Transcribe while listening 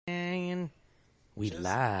We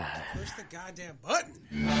live. Push the goddamn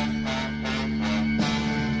button.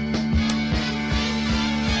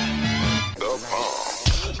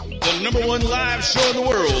 The number one live show in the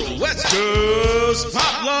world, West Coast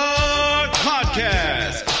Pop Lock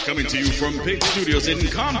Podcast. Coming to you from Big Studios in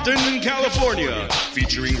Compton, California.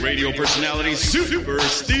 Featuring radio personality Super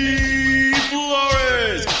Steve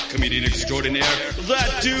Flores. Comedian extraordinaire,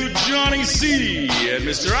 that dude Johnny C. And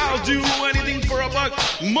Mr. I'll Do Anything for a Buck,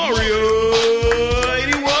 Mario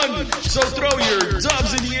 81. So throw your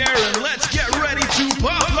dubs in the air and let's get ready to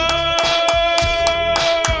pop lock.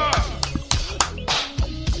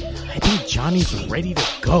 I think Johnny's ready to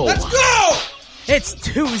go. Let's go! It's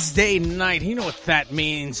Tuesday night. You know what that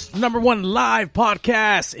means. Number one live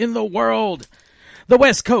podcast in the world. The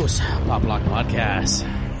West Coast Pop Lock Podcast.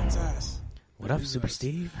 That's us. What up, Super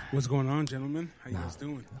Steve? What's going on, gentlemen? How you guys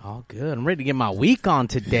doing? All good. I'm ready to get my week on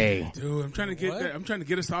today. Dude, I'm trying to get that. I'm trying to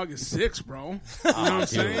get us to August 6th, bro. You know what I'm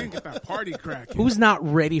saying? Get that party cracking. Who's not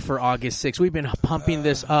ready for August 6th? We've been pumping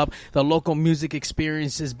this up. The local music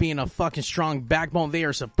experience is being a fucking strong backbone. They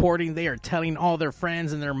are supporting. They are telling all their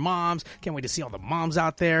friends and their moms. Can't wait to see all the moms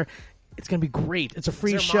out there. It's going to be great. It's a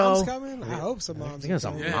free Is there show. moms coming? I hope some moms. There's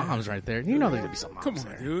some moms right there. You know there's going to be some moms Come on,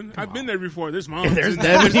 there. dude. I've been there before. There's moms. There's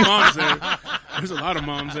There's moms there. There's a lot of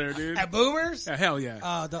moms there, dude. At Boomers? Yeah, hell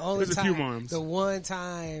yeah. The only There's a time, few moms. the one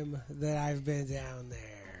time that I've been down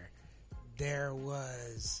there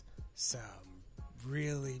was some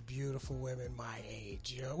really beautiful women my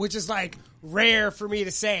age, you know, which is like rare for me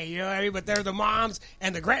to say, you know what I mean? But they're the moms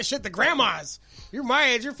and the grandmas. You're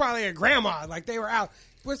my age, you're probably a grandma. Like they were out.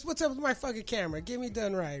 What's up with my fucking camera? Get me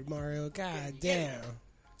done right, Mario. God damn.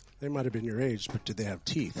 They might have been your age, but did they have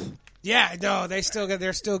teeth? Yeah, no, they're still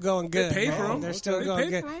going good. They pay for man. them. They're Okay, still they going pay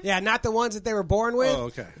good. for them. Yeah, not the ones that they were born with. Oh,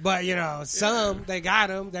 okay. But you know, some they got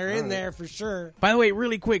them. They're in there for sure. By the way,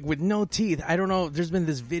 really quick, with no teeth, I don't know, there's been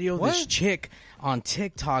this video of this What? chick on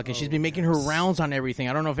TikTok, and she's been making her rounds on everything.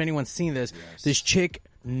 I don't know if anyone's seen this. This chick,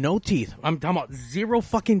 no teeth. I'm talking about zero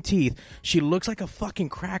fucking teeth. She looks like a fucking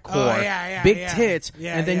crack whore. Oh, yeah, Big yeah. tits.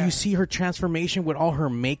 Yeah, and then yeah. you see her transformation with all her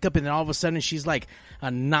makeup, and then all of a sudden she's like a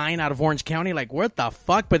 9 out of Orange County. Like, what the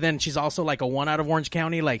fuck? But then she's also like a 1 out of Orange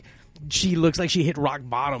County. Like, she looks like she hit rock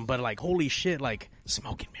bottom, but like, holy shit, like,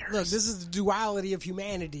 smoke and mirrors. Look, this is the duality of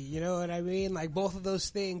humanity. You know what I mean? Like both of those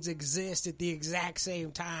things exist at the exact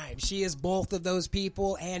same time. She is both of those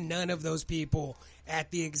people and none of those people at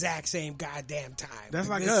the exact same goddamn time. That's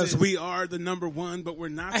like this us. is- We are the number one, but we're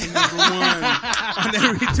not the number one on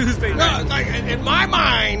every Tuesday night. No, like in my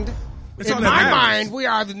mind. That's In all that my matters. mind, we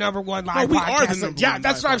are the number one live No, we podcast. are the number yeah, one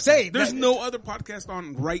that's live what I'm podcast. saying. There's That- no other podcast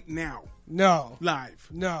on right now, no, live.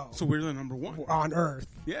 no, So we're the number one. on Earth.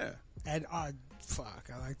 Yeah. And fuck,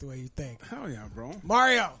 I like the way you think, Hell yeah, bro.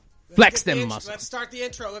 Mario. let's Flex get the them intro. muscles. Let's start the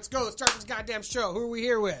intro. Let's go. Let's start this goddamn show. Who are we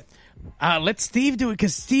here with? Let Steve do it,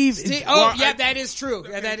 because Steve Oh, yeah, that is true.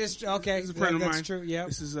 Yeah, that is okay. This is a friend of that's mine. true. Yeah.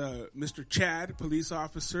 This is Mr. Chad, police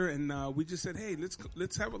officer, and we just said, hey,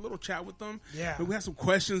 let's have a little chat with them. Yeah. And we have some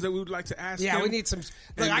questions that we would like to ask. Yeah, him. we need some.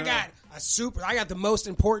 Look, And, I got the most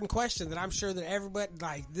important question that I'm sure that everybody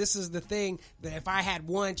like. This is the thing that if I had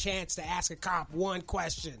one chance to ask a cop one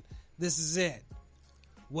question, this is it.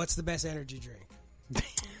 What's the best energy drink?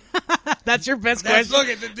 That's your best That's,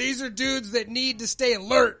 question. look, these are dudes that need to stay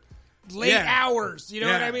alert. Late Yeah. hours, you know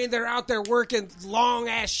what Yeah. I mean? They're out there working long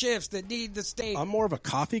ass shifts that need to stay. I'm more of a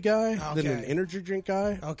coffee guy than an Okay. energy drink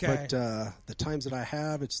guy. Okay. But the times that I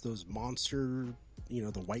have, it's those Monster, the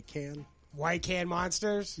white can, White can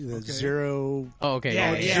monsters. the zero, Oh, okay.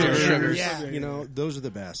 Yeah, Oh, yeah, sugars. yeah. those are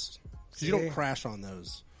the best. 'Cause you See? don't crash on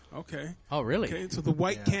those. Okay. Oh, really? Okay, so the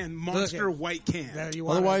white can, Monster Look at- white can. That you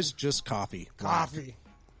want Otherwise, just coffee. coffee.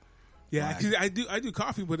 Yeah, 'cause I do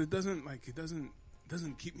coffee, but it doesn't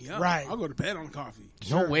keep me up. Right. I'll go to bed on coffee.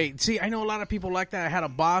 No way. See, I know a lot of people like that. I had a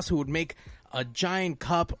boss who would make a giant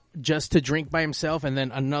cup just to drink by himself, and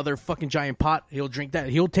then another fucking giant pot. He'll drink that.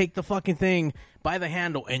 He'll take the fucking thing by the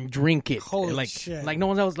handle and drink it. Holy like, shit. Like no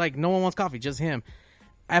one else. Like no one wants coffee. Just him.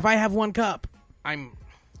 If I have one cup, I'm.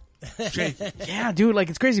 Shaking. Yeah, dude. Like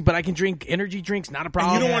it's crazy, but I can drink energy drinks. Not a And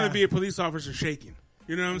problem. you don't Yeah. want to be a police officer shaking.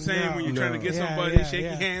 You know what I'm saying? No. When you're trying to get Yeah, somebody, yeah, shaking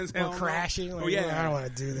yeah. hands, Or hell no. crashing. Like, Oh yeah, I don't want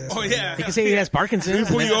to do this. Oh yeah. He can say he has They Parkinson's.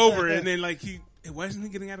 pull and you then- over, and then like hey, why isn't he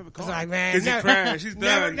getting out of the car? It's like, man, Because he crashed. He's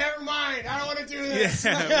done. Never mind. I don't want to do this.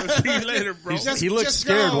 Yeah, we'll see you later, bro. Just- He looks just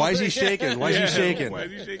scared. go. Why is he shaking? Why is Yeah, he shaking? Why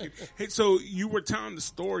is he shaking? Hey, so you were telling the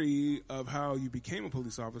story of how you became a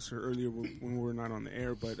police officer earlier when we were not on the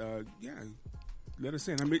air, but yeah, let us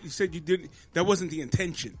in. I mean, you said you didn't. That wasn't the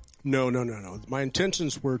intention. No. My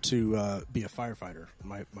intentions were to be a firefighter.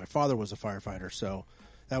 My father was a firefighter, so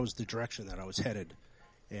that was the direction that I was headed.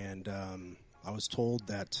 And I was told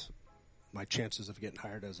that my chances of getting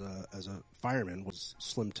hired as a fireman was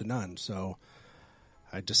slim to none. So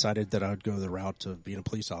I decided that I would go the route of being a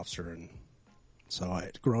police officer. And so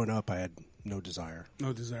growing up, I had no desire.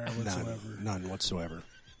 No desire whatsoever. None whatsoever.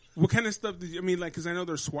 What kind of stuff did you, I mean, like, because I know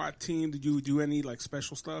there's SWAT team. Did you do any, like,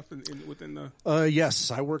 special stuff within the...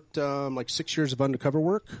 Yes, I worked, like 6 years of undercover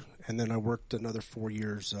work, and then I worked another 4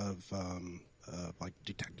 years of, like,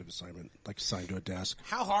 detective assignment, like assigned to a desk.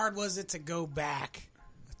 How hard was it to go back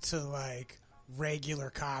to, like, regular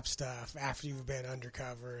cop stuff after you've been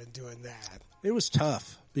undercover and doing that? It was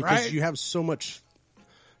tough because Right? you have so much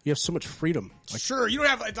freedom. Like, Sure, you don't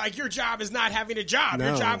have, like, your job is not having a job.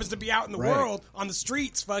 Your No. job is to be out in the Right. world, on the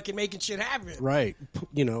streets, fucking making shit happen. right.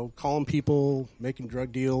 You know, calling people, making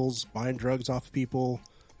drug deals, buying drugs off of people.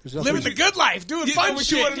 There's nothing Living the good life, doing Yeah, fun but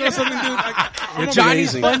shit. you want to know something, dude? Like, I'm It's a-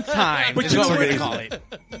 Johnny's amazing. Fun Time But is you what know we're what going to it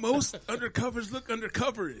call it. most undercovers look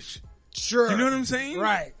undercoverish. Sure. You know what I'm saying?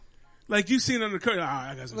 Right. Like, you've seen undercover.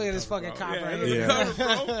 That guy's Look at this undercover, fucking bro. cop right Yeah, here.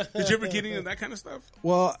 undercover, bro. Did you ever get into that kind of stuff?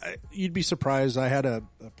 Well, you'd be surprised. I had a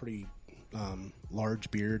pretty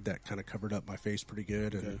large beard that kind of covered up my face pretty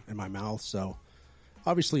good and my mouth. So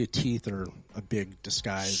obviously, teeth are a big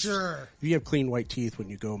disguise. Sure. If you have clean white teeth when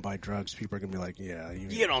you go and buy drugs, people are gonna be like, "Yeah,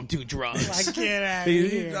 You don't do drugs. Like, get out of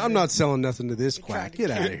here. I'm not selling nothing to this Tried quack. to Get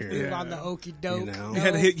out of keep here." it on the okie doke. You know. You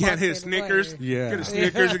had to hit fucking Snickers. way. Yeah. Get a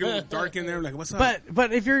Snickers. You get a little dark in there. Like, what's up?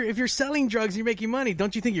 But if you're selling drugs, you're making money.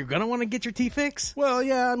 Don't you think you're gonna want to get your teeth fixed? Well,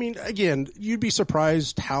 yeah. I mean, again, you'd be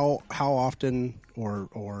surprised how often or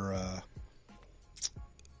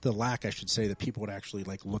the lack, I should say, that people would actually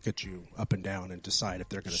like look at you up and down and decide if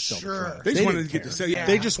they're going to sell Sure. the drugs. They just wanted didn't to get to care. sell. Yeah.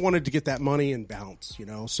 They just wanted to get that money and bounce, you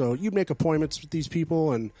know. So you make appointments with these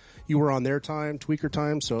people, and you were on their time, tweaker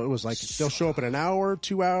time. So it was like they'll show up in an hour,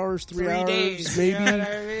 2 hours, 3 3 hours, days. maybe. You know what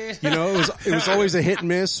I mean? You know, it was always a hit and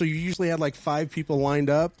miss. So you usually had like 5 people lined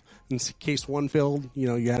up. In case one failed, you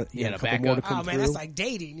know, you had had a a couple more to backup. come Oh man, through. that's like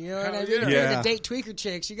dating. You know what I mean? yeah. If you're Yeah. to date tweaker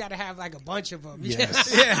chicks, you got to have like a bunch of them.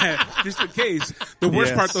 Yes. Yeah, just in case. The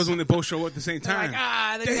worst Yes. part though is when they both show up at the same Like,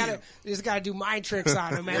 time. they just gotta do mind tricks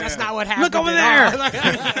on them, man. That's not what happened. Look over at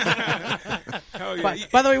there. all. Hell yeah.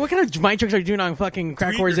 By the way, what kind of mind tricks are you doing on fucking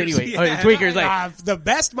crack whores Tweakers, anyway? yeah. Oh, tweakers, like The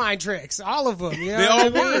best mind tricks, all of them. You know They what all I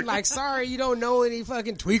mean? work. Like, sorry, you don't know any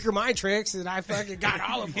fucking tweaker mind tricks, and I fucking got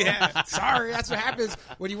all of them. Yeah. Sorry, that's what happens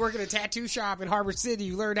when you work in a tattoo shop in Harbor City.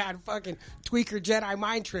 You learn how to fucking tweaker Jedi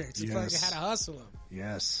mind tricks. You Yes. fucking how to hustle them.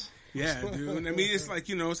 Yes. Yeah, dude. I mean, it's like,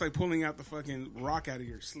 you know, it's like pulling out the fucking rock out of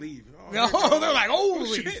your sleeve. Oh, No, they're like,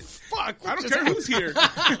 holy shit. fuck! I don't care who's here.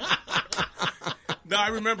 No, I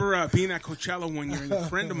remember being at Coachella one year, and a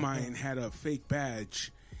friend of mine had a fake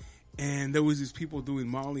badge, and there was these people doing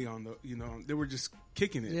Molly on the, you know, they were just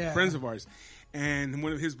kicking it, Yeah. friends of ours, and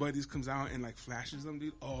one of his buddies comes out and like flashes them,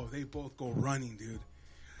 dude. Oh, they both go running, dude.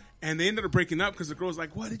 And they ended up breaking up because the girl's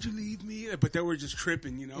like, "Why did you leave me?" But they were just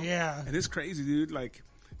tripping, you know. Yeah. And it's crazy, dude. Like,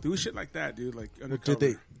 do shit like that, dude. Like,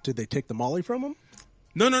 undercover. Did they take the Molly from him?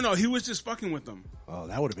 No. He was just fucking with them. Oh,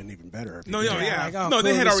 that would have been even better. If he No, did. yeah. like, oh, No, they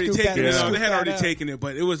cool, had we already scooped taken that it. up. No, they had Scooped already that up. taken it,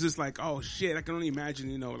 but it was just like, oh shit, I can only imagine,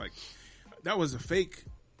 you know, like that was a fake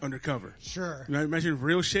undercover. Sure. You know, imagine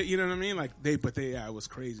real shit. You know what I mean? Like yeah, it was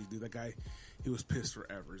crazy, dude. That guy, he was pissed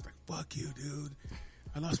forever. He's like, fuck you, dude.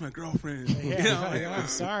 I lost my girlfriend. Yeah, You know, like, I'm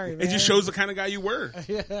sorry, man. it just shows the kind of guy you were.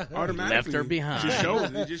 Automatically Left her behind. It just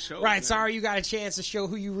shows. It just shows. Right, man. sorry you got a chance to show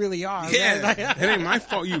who you really are. Yeah, man. it ain't my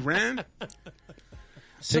fault. You ran.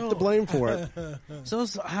 Take the blame for it. So,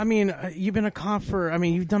 I mean, you've been a cop for, I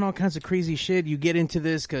mean, you've done all kinds of crazy shit. You get into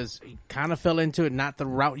this because you kind of fell into it, not the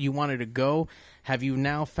route you wanted to go. Have you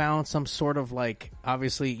now found some sort of like,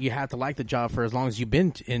 obviously you have to like the job for as long as you've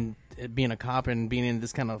been in being a cop and being in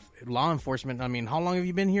this kind of law enforcement. I mean, how long have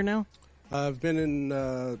you been here now? I've been in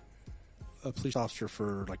a police officer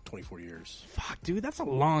for like 24 years. Fuck, dude, that's a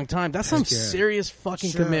long time. That's some yeah. serious fucking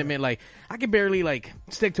Sure. commitment. Like, I can barely like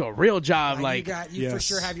stick to a real job. Like, Like, you for Yes.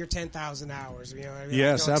 sure have your 10,000 hours. You know what I mean?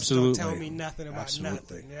 Yes, Don't absolutely. tell me nothing about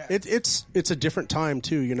Absolutely. nothing. Yeah. It's a different time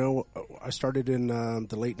too. You know, I started in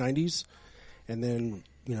the late 90s, and then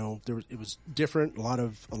you know it was different. A lot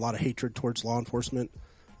of hatred towards law enforcement,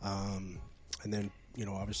 and then you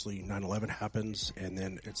know obviously 9/11 happens, and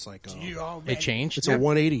then it's like Man, it changed. it's a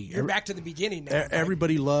 180. You're back to the beginning now.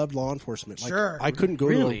 Everybody loved law enforcement. Like, Sure. I couldn't go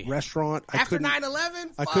Really? to a restaurant. After I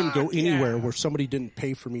 9/11? couldn't go Fuck, anywhere yeah. where somebody didn't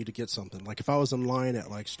pay for me to get something. Like if I was in line at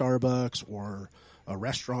like Starbucks or a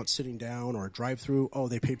restaurant sitting down or a drive-through, oh,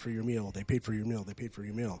 they paid for your meal. They paid for your meal. They paid for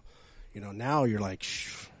your meal. You know, now you're like,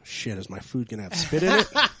 shit, is my food going to have spit in it?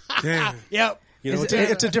 Damn. Yep. You know,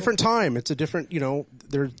 it's a different time. It's a different, you know,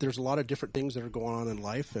 there's a lot of different things that are going on in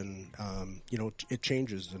life, and you know, it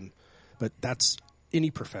changes. And but that's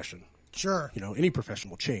any profession. Sure. You know, any profession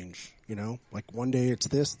will change. You know, like one day it's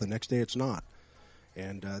this, the next day it's not.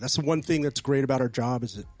 And that's the one thing that's great about our job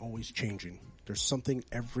is it's always changing. There's something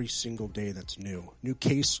every single day that's new. A new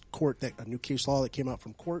case law that came out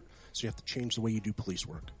from court, so you have to change the way you do police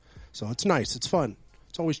work. So it's nice. It's fun.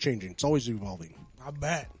 It's always changing. It's always evolving. I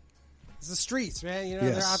bet. It's the streets, man. You know,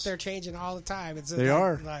 Yes. they're out there changing all the time. They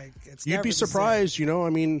are. Like, it's You'd never be the same. surprised, you know.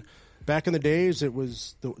 I mean, back in the days, it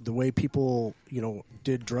was the way people, you know,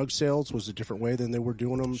 did drug sales was a different way than they were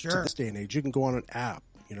doing them to Sure. this day and age. You can go on an app,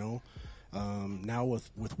 you know. Now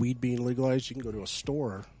with weed being legalized, you can go to a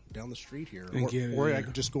store down the street here, And get it, or yeah. I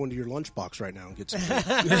can just go into your lunchbox right now and get some.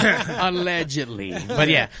 Allegedly, but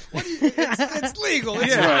yeah. It's legal.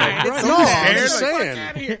 It's Yeah. fine. Right. It's No, okay. I'm It's just like, fuck saying.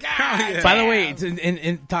 outta here, God. By the way,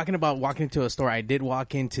 in talking about walking into a store, I did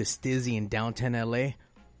walk into Stizzy in downtown LA.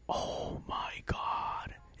 Oh my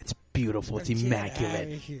god, it's beautiful. It's Get immaculate.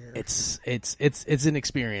 outta here. It's an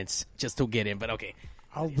experience just to get in. But okay,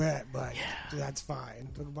 I'll bet, but that's fine.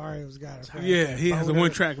 Look, Mario's got a Yeah, he has a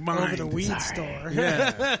one-track over mind. the weed Sorry. store.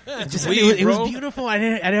 Yeah. just, weed, it was bro. beautiful. I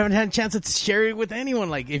haven't had a chance to share it with anyone.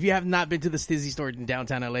 Like, if you have not been to the Stizzy store in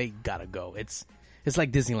downtown LA, gotta go. It's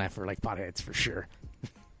like Disneyland for like potheads for sure.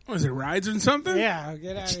 Was it rides or something? Yeah,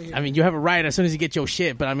 get out of here. I mean, you have a ride as soon as you get your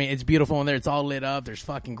shit, but I mean, it's beautiful in there. It's all lit up. There's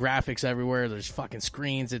fucking graphics everywhere. There's fucking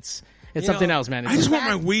screens. It's You something know, else, man. I just It's, want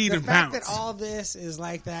my weed the and fact bounce. that all this is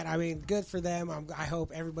like that, I mean, good for them. I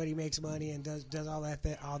hope everybody makes money and does all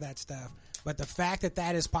that stuff. But the fact that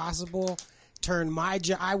that is possible turned my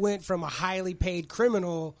job. I went from a highly paid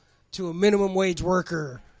criminal to a minimum wage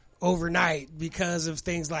worker overnight because of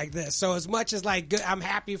things like this. So as much as like good, I'm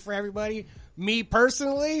happy for everybody. Me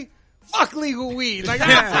personally, fuck legal weed. Like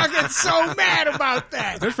I'm fucking so mad about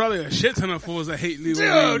that. There's probably a shit ton of fools that hate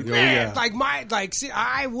legal Dude, weed. man, see,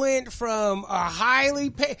 I went from a highly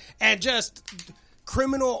paid and just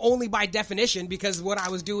criminal only by definition because what I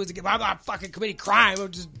was doing is I'm not fucking committing crime.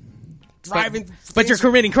 I'm just driving. but you're things-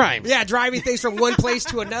 committing crimes. yeah, driving things from one place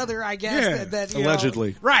to another. I guess Yeah. that you know,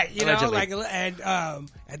 Allegedly. right? You Allegedly. know, like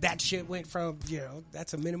and that shit went from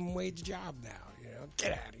that's a minimum wage job now.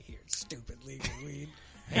 Get out of here, stupid legal weed.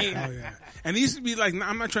 Hey, Oh, yeah. And it used to be like,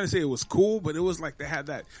 I'm not trying to say it was cool, but it was like they had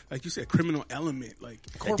that, like you said, criminal element. Like,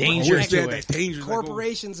 danger always to there, it. that danger. Like, oh,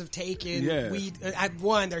 corporations have taken Yeah. weed.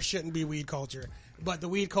 One, there shouldn't be weed culture, but the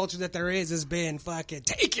weed culture that there is has been fucking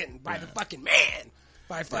taken by the fucking man,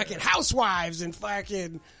 by fucking housewives and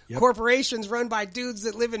fucking corporations run by dudes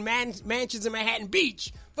that live in mansions in Manhattan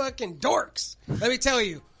Beach. Fucking dorks. Let me tell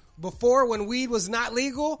you, before when weed was not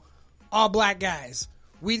legal, all black guys.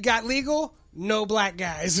 Weed got legal. No black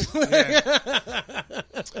guys.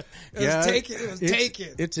 It was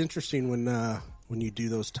taken. It's interesting when you do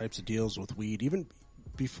those types of deals with weed. Even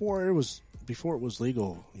before it was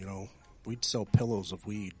legal, you know, we'd sell pillows of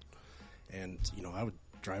weed, and you know, I would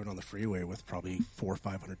drive it on the freeway with probably $400,000 or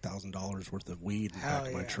 $500,000 worth of weed in the back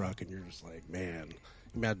of my truck, and you're just like, man,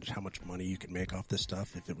 imagine how much money you could make off this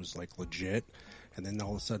stuff if it was like legit, and then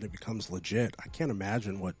all of a sudden it becomes legit. I can't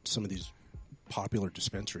imagine what some of these popular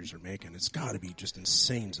dispensaries are making. It's got to be just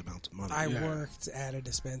insane amounts of money. I worked at a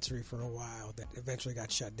dispensary for a while that eventually got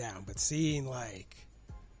shut down. But seeing like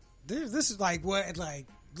this is like what like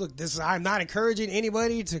look, this is, I'm not encouraging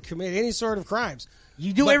anybody to commit any sort of crimes.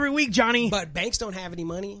 You do every week, Johnny. But banks don't have any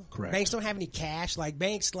money. Correct. Banks don't have any cash. Like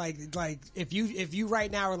banks, like if you right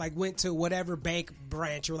now are like went to whatever bank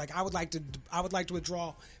branch or like I would like to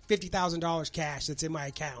withdraw $50,000 cash that's in my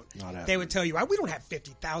account. Not They happening. would tell you, we don't have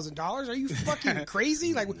 $50,000. Are you fucking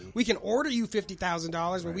crazy? Like we can order you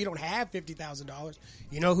 $50,000, but we don't have $50,000.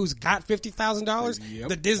 You know who's got $50,000? Yep.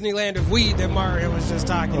 The Disneyland of weed that Mario was just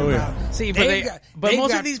talking about. See, They've but they've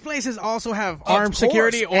most got- of these places also have armed course.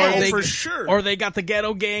 security, or Oh, they for sure. or they got the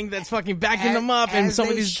ghetto gang that's fucking backing them up, and as some of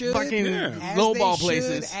they these should, fucking as lowball they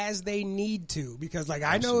places. should, as they need to, because like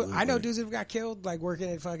I know dudes who've got killed like working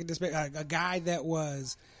at fucking a guy that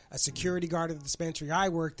was a security guard at the dispensary I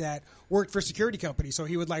worked for a security company, so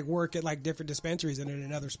he would like work at like different dispensaries and in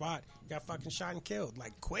another spot got fucking shot and killed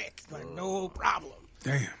like quick, like no problem.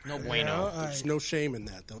 damn. No You bueno. know, There's no shame in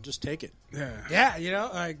that. They'll just take it. Yeah. yeah, you know,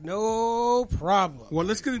 like no problem. Well,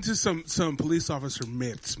 let's get into some police officer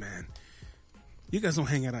myths, man. You guys don't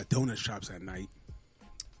hang out at donut shops at night,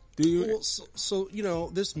 do you? Well, so you know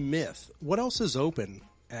this myth. What else is open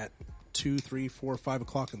at 2, 3, 4, 5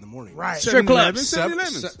 o'clock in the morning? Right. Strip clubs.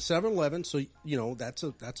 7-Elevens. 7-Eleven. So you know that's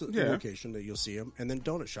a Yeah. location that you'll see them, and then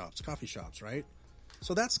donut shops, coffee shops, right?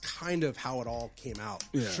 So that's kind of how it all came out.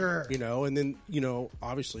 Yeah. Sure. You know, and then you know,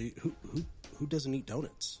 obviously, who who doesn't eat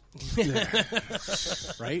donuts?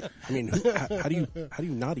 Right? I mean, how do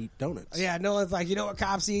you not eat donuts? Yeah, no one's like, you know what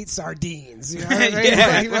cops eat? Sardines. You know what I mean?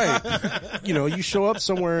 Yeah, Right. You know, you show up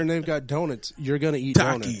somewhere and they've got donuts, you're going to eat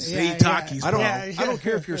Takis. donuts. They Yeah, eat Takis. I bro. don't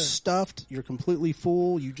care if you're stuffed, you're completely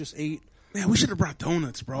full, you just ate. Man, we should have brought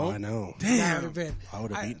donuts, bro. I know. That would Damn. have been. I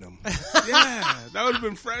would have eaten them. Yeah, that would have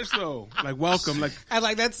been fresh though. Like welcome, like And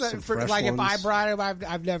like that's Some for, fresh like if I ones. brought him,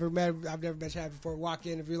 I've never met Chad before. Walk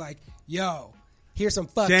in and be like, "Yo, here's some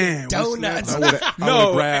fucking Damn, what's donuts." I would have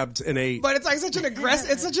No, grabbed and ate. But it's like such an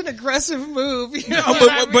aggressive move. You know no,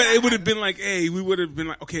 what I mean? but it would have been like, hey, we would have been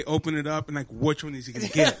like, okay, open it up and like, which one is he gonna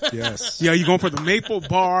get? Yes. Yeah, you going for the maple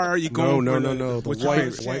bar? You going No. for The what's your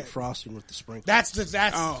favorite? white frosting with the sprinkles.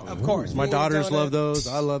 That's Oh. of course. My Me and daughters donut. love those.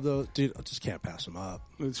 I love those. Dude, I just can't pass them up.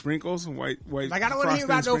 With sprinkles, white. Like I don't want to hear frosting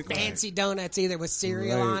about no sprinkles. fancy donuts either with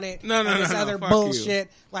cereal Right. on it. No, and this no, other fuck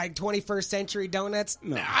bullshit like 21st century donuts.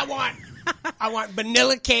 No. I want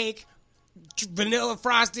vanilla cake, vanilla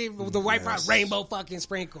frosting with the white Yes. rainbow fucking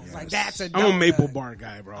sprinkles. Like that's a donut. I'm a maple bar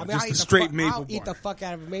guy, bro. I mean, Just I'll a eat straight the maple I'll bar, eat the fuck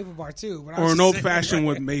out of a maple bar too. But or I'm an just old saying, fashioned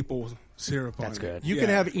like, with maple syrup on it. That's good. You Yeah. can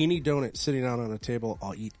have any donut sitting out on a table.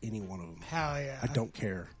 I'll eat any one of them. Hell yeah. I don't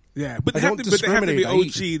care. Yeah, but they I have don't to. But they have to be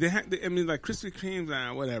discriminate. I OG. They have. I mean, like Krispy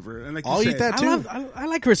Kremes, whatever. And like you I'll said, eat that too. I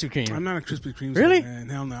like Krispy Kreme. I'm not a Krispy Kreme. Really? Man.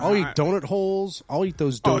 Hell no. I'll eat donut holes. I'll eat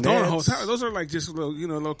those Oh, donuts. donut holes. Those are like just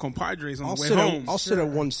little compadres on I'll the way sit. home. I'll sit at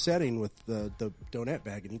one setting with the donut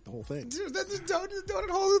bag and eat the whole thing. Dude, that's the donut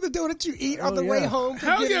holes are the donuts you eat on the yeah. way home from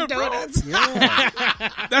Hell getting yeah, bro. donuts.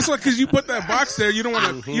 That's why, because you put that box there, you don't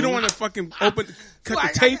want to. You don't want to fucking cut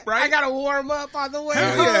Like, the tape, right? I gotta warm up on the way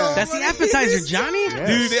Hell home. yeah. That's the appetizer, Johnny.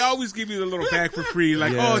 Dude, they always give you the little bag for free.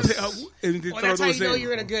 Like, Yes. and they Well, throw that's how those you know in.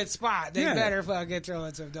 you're in a good spot. They Yeah. better fucking throw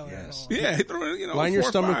in some donut Yes. holes. Yeah, throw it, Line your 4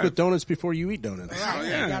 or stomach 5. with donuts before you eat donuts. Oh,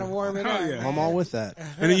 yeah. You gotta warm it Hell up. yeah. I'm all with that.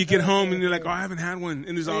 And then you get home and you're like, oh, I haven't had one.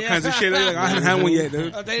 And there's all kinds of shit. They're like, I haven't had one yet,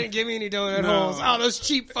 dude. Oh, they didn't give me any donut No. holes. Oh, those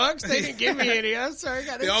cheap fucks. They didn't give me any. I'm sorry. I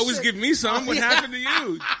got They this always shit. give me some. What happened to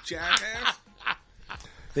you, jackass?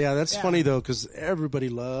 Yeah, that's funny though, because everybody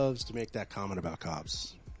loves to make that comment about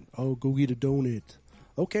cops. Oh, go eat a donut.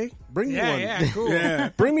 Okay, bring me Yeah, one. yeah, cool. Yeah.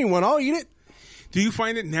 Bring me one. I'll eat it. Do you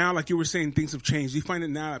find it now, like you were saying, things have changed? Do you find it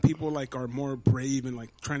now that people like are more brave and like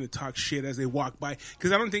trying to talk shit as they walk by?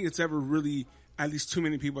 Because I don't think it's ever really, at least too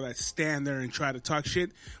many people that stand there and try to talk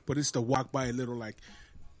shit, but it's to walk by a little like,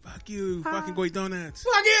 fuck you, fucking go eat donuts.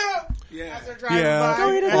 Fuck you! Yeah. As they're driving Yeah,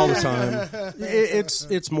 by. all the time.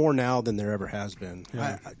 It's more now than there ever has been.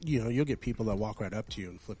 You'll get people that walk right up to you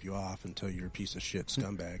and flip you off and tell you're a piece of shit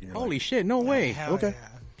scumbag. And you're Holy like, shit! No way. Hell Okay. yeah.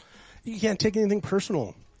 you can't take anything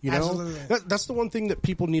personal. You know, Absolutely. that's the one thing that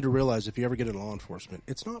people need to realize if you ever get in law enforcement.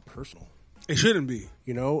 It's not personal. It shouldn't be.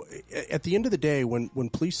 You know, at the end of the day, when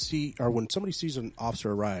police see or when somebody sees an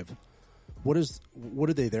officer arrive, what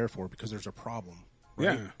are they there for? Because there's a problem,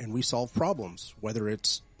 right? Yeah. And we solve problems, whether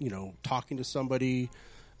it's talking to somebody,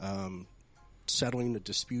 settling a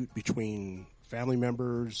dispute between family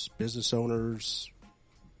members, business owners,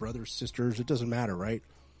 brothers, sisters. It doesn't matter, right?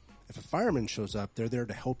 If a fireman shows up, they're there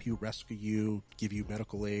to help you, rescue you, give you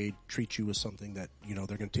medical aid, treat you with something that they're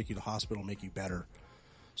going to take you to the hospital, make you better.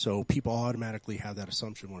 So people automatically have that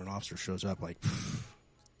assumption when an officer shows up, like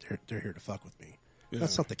they're here to fuck with me. Yeah.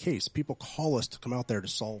 That's not the case. People call us to come out there to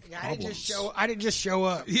solve Yeah, problems. I didn't just show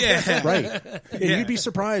up. Yeah. Right. And you'd be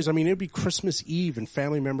surprised. I mean, it'd be Christmas Eve and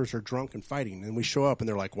family members are drunk and fighting. And we show up and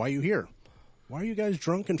they're like, why are you here? Why are you guys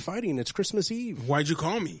drunk and fighting? It's Christmas Eve. Why'd you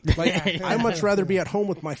call me? Like, I'd much rather be at home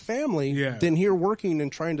with my family Yeah. than here working and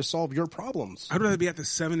trying to solve your problems. I'd rather be at the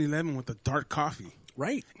 7-Eleven with the dark coffee.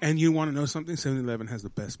 Right. And you want to know something? 7-Eleven has the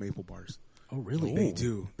best maple bars. Oh, really? They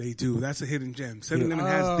do. They do. That's a hidden gem. 7-Eleven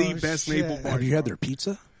has the best shit. maple bars. Have you had their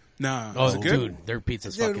pizza? Nah. Oh, Is it good? dude, their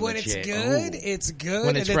pizza's Dude, fucking when legit. it's good, Oh. it's good.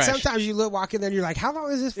 When it's and then fresh. sometimes you walk in there and you're like, how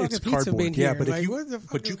long has this fucking It's pizza cardboard. been here? Yeah, but like, if what the you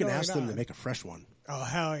fuck but is you can going ask them on? to make a fresh one. Oh,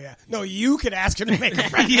 hell yeah. No, you could ask him to make a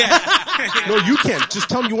fresh No, you can't. Just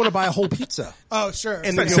tell them you want to buy a whole pizza. Oh, sure.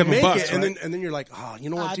 And like then you'll $7, make it, and right? then you're like,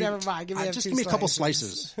 you know what, dude? never mind. Give me them just two give me a couple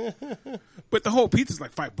slices. slices. But the whole pizza's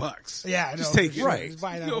like $5. Yeah, I Just know, take for it. sure. Right. Just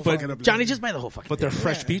buy that You'll whole fuck fucking- it up. Johnny, just buy the whole fucking. But their thing.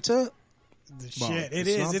 fresh pizza, Shit, it it's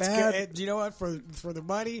is. not It's bad. good. You know what? For the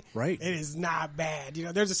money, Right. It is not bad. You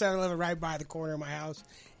know, there's a 7-Eleven right by the corner of my house,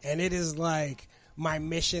 and it is like my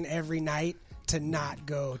mission every night to not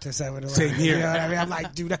go to 7-Eleven. Same here. You know what I mean? I'm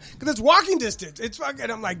like, dude, because it's walking distance. It's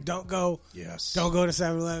fucking. I'm like, don't go. Yes. Don't go to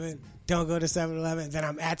 7-Eleven. don't go to 7-Eleven. Then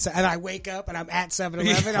and I wake up and I'm at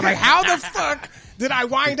 7-Eleven. I'm like, how the fuck did I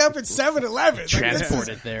wind up at 7-Eleven?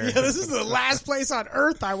 Transported there. Yeah, this is the last place on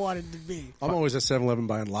earth I wanted to be. I'm always at 7-Eleven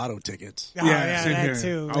buying lotto tickets. Oh, yeah, same that here.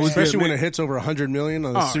 too. I was Especially Yeah, when man. it hits over 100 million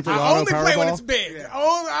on the Super I Lotto only play when Powerball. it's big.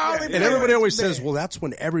 I only play And everybody when always it's says, big. well, that's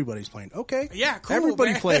when everybody's playing. Okay. Yeah, cool,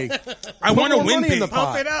 Everybody man. play. I want to Put more win money in the big. pot.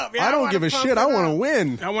 Pump it up. Yeah, I I don't wanna give a pump shit. it I want to up.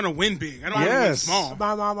 win. I want to win big. I don't want to win Yes. small.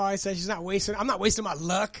 My mom always says I'm not wasting my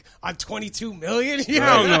luck on 22 million. You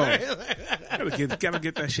Hell know? no. Gotta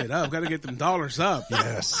get that shit up. Gotta get them dollars up.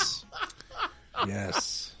 Yes.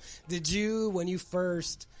 Yes. Did you, when you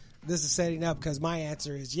first, this is setting up because my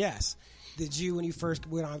answer is yes. Did you, when you first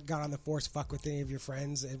got on the force, fuck with any of your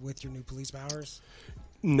friends and with your new police powers?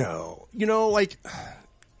 No. You know, like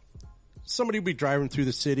somebody would be driving through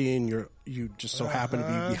the city and you just so happen to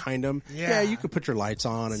be behind them. Yeah. You could put your lights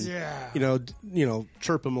on and Yeah. you know,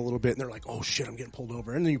 chirp them a little bit and they're like, "Oh shit, I'm getting pulled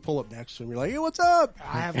over." And then you pull up next to them, you're like, "Hey, what's up?"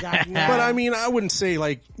 I have gotten But I mean, I wouldn't say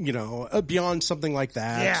like, you know, beyond something like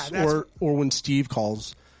that. Yeah, that's- or when Steve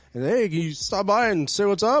calls and, "Hey, can you stop by and say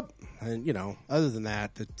what's up?" And you know, other than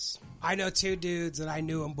that, it's I know two dudes that I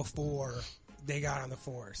knew them before they got on the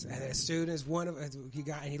force, and as soon as one of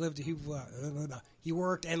he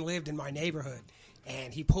worked and lived in my neighborhood,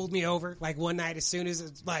 and he pulled me over like one night as soon as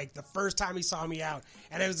it's like the first time he saw me out,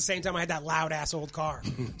 and it was the same time I had that loud ass old car,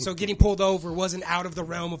 so getting pulled over wasn't out of the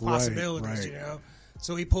realm of possibilities, right. you know.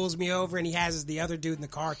 So he pulls me over and he has the other dude in the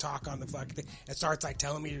car talk on the fucking thing and starts like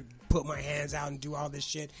telling me to put my hands out and do all this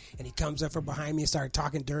shit. And he comes up from behind me and started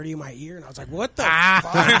talking dirty in my ear. And I was like, what the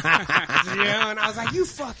fuck? You know, and I was like, you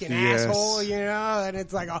fucking Yes. asshole, you know? And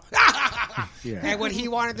it's like, oh, Yeah. And what he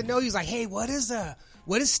wanted to know, he was like, hey, what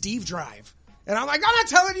does Steve drive? And I'm like, I'm not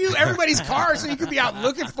telling you everybody's car so you could be out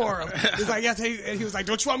looking for him. He's like, yes. And he was like,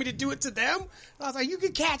 don't you want me to do it to them? I was like, you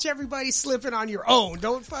can catch everybody slipping on your own.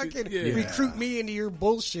 Don't fucking recruit me into your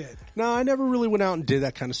bullshit. No, I never really went out and did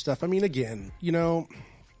that kind of stuff. I mean, again, you know,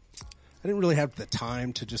 I didn't really have the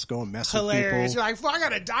time to just go and mess Hilarious. with You're like, fuck, I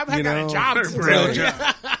got a know, job to do. Real job.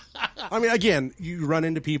 people. I mean, again, you run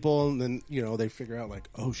into people and then, you know, they figure out like,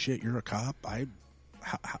 "Oh shit, you're a cop."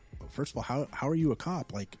 First of all, how are you a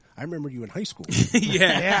cop? Like, I remember you in high school.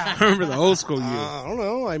 Yeah. I remember the old school you. I don't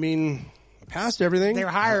know. I mean, I passed everything. They were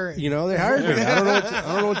hiring. You know, they hired me. I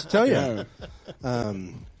don't know what to tell you.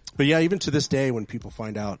 But yeah, even to this day, when people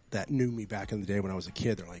find out that knew me back in the day when I was a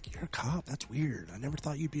kid, they're like, "You're a cop? That's weird. I never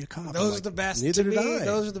thought you'd be a cop." I'm Those like, are the best. Neither To did me, I.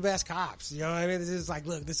 those are the best cops. You know what I mean? This is like,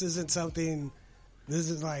 look, this isn't something. This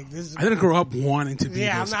is like this. I didn't grow up wanting to be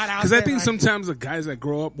Yeah, this. I'm not out Because I there think like- sometimes the guys that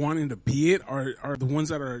grow up wanting to be it are the ones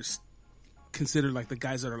that are considered like the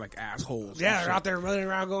guys that are like assholes. Yeah, they're out there running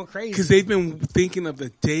around going crazy. Because they've been thinking of the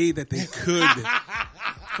day that they could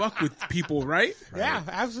fuck with people, right? Yeah,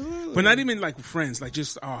 absolutely. But not even like friends, like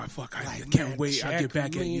just, oh, fuck, I Like, can't man, wait. I'll check get back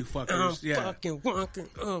at me. you fuckers. Yeah. Fucking walking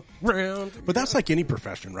around. But that's like any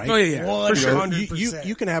profession, right? Oh, yeah, yeah. For sure. 100%.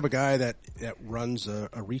 You can have a guy that runs a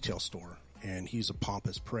retail store and he's a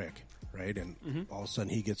pompous prick, right? And Mm-hmm. all of a sudden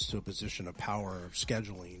he gets to a position of power of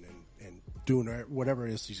scheduling and doing whatever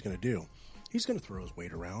it is he's going to do. He's going to throw his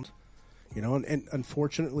weight around, you know. And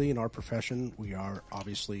unfortunately, in our profession, we are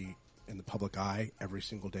obviously in the public eye every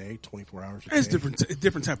single day, 24 hours a day. It's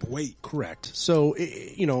different type of weight. Correct. So,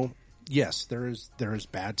 you know, yes, there is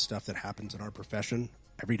bad stuff that happens in our profession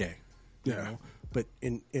every day. You Yeah. know? But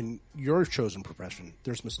in your chosen profession,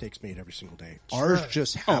 there's mistakes made every single day. Ours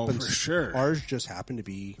just happens. for sure. Ours just happened to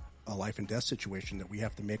be a life and death situation that we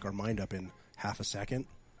have to make our mind up in half a second.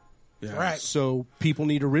 Yeah. Right. So people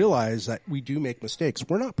need to realize that we do make mistakes.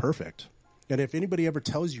 We're not perfect. And if anybody ever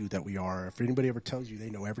tells you that we are, if anybody ever tells you they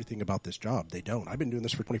know everything about this job, they don't. I've been doing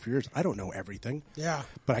this for 24 years. I don't know everything. Yeah.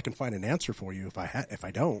 But I can find an answer for you if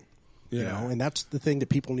I don't. You Yeah. know, and that's the thing that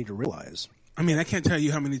people need to realize. I mean, I can't tell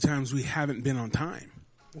you how many times we haven't been on time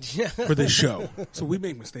for this show. So we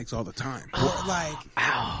make mistakes all the time. Like,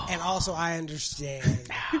 and also I understand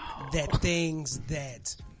that things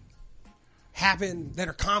that happen that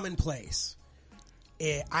are commonplace,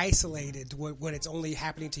 isolated when it's only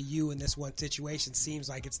happening to you in this one situation, seems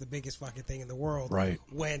like it's the biggest fucking thing in the world. Right.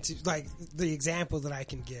 When like the example that I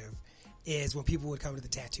can give is when people would come to the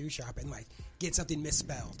tattoo shop and like get something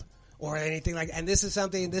misspelled or anything like. And this is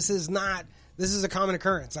something. This is a common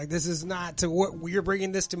occurrence. Like, this is not to what you're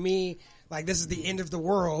bringing this to me. Like, this is the end of the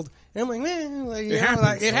world. And I'm like, man, like, you know, happens,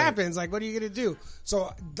 like, it right. happens. Like, what are you going to do?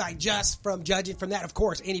 So, like, just from judging from that, of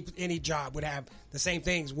course, any job would have the same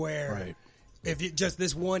things where Right. if it, just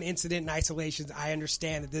this one incident in isolation, I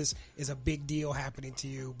understand that this is a big deal happening to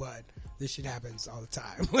you, but this shit happens all the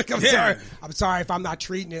time. Like, I'm sorry if I'm not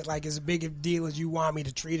treating it like as big a deal as you want me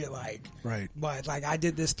to treat it like. Right. But like, I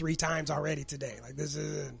did this 3 times already today. Like, this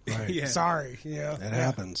isn't. Right. Yeah. Sorry. You know? That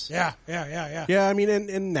happens. Yeah. Yeah, I mean,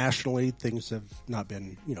 and nationally, things have not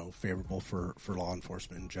been, favorable for law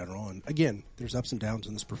enforcement in general. And again, there's ups and downs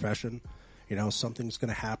in this profession. Something's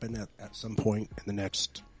going to happen at some point in the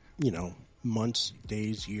next, months,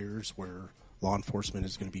 days, years, where law enforcement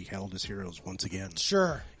is going to be held as heroes once again.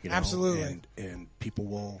 Sure. Absolutely. And people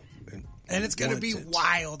will. And it's going to be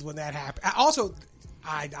wild when that happens. Also,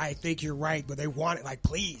 I think you're right, but they want it like,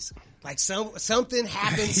 please. Like something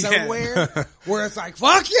happens somewhere where it's like,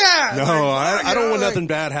 fuck yeah! No, I don't want nothing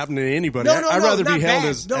bad happening to anybody. I'd rather be held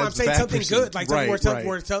as I'm saying something person. good, like something Right.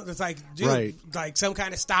 where it's like, dude, like some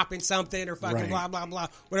kind of stopping something or fucking blah blah blah,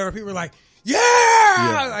 whatever. People are like, yeah!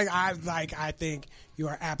 I think you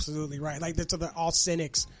are absolutely right. Like all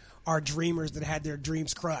cynics are dreamers that had their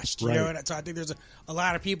dreams crushed. You know, and so I think there's a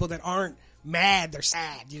lot of people that aren't mad, they're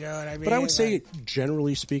sad. You know what I mean? But I would say,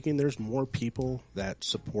 generally speaking, there's more people that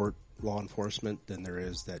support law enforcement than there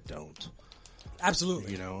is that don't.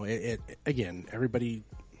 Absolutely. It again, everybody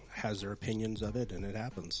has their opinions of it, and it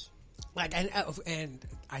happens. Like, and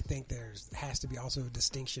I think has to be also a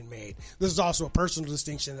distinction made. This is also a personal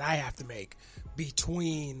distinction that I have to make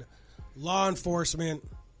between law enforcement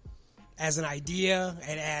as an idea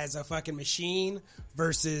and as a fucking machine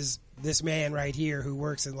versus this man right here who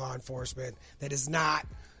works in law enforcement that is not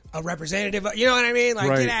a representative. You know what I mean? Like,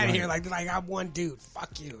 get out of here. Like I'm one dude.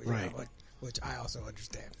 Fuck you. You know, which I also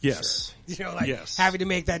understand. Yes. Sure. Having to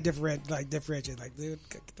make that differentiate. Like, dude,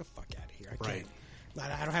 get the fuck out of here. I can't.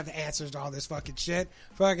 I don't have the answers to all this fucking shit.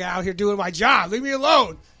 Fucking out here doing my job. Leave me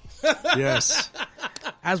alone. Yes.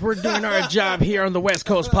 As we're doing our job here on the West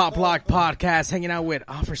Coast Pop Lock Podcast, hanging out with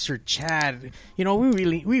Officer Chad,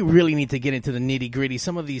 we really need to get into the nitty gritty.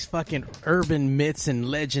 Some of these fucking urban myths and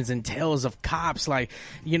legends and tales of cops. Like,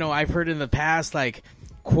 I've heard in the past, like,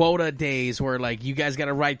 quota days where, like, you guys got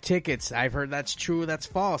to write tickets. I've heard that's true, that's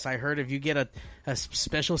false. I heard if you get a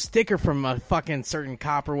special sticker from a fucking certain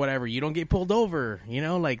cop or whatever, you don't get pulled over.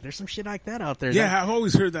 Like, there's some shit like that out there. Yeah, I've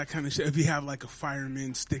always heard that kind of shit. If you have, like, a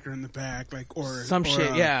fireman sticker in the back, like, or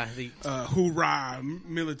shit, yeah. Hoorah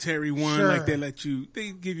military one, Sure. like,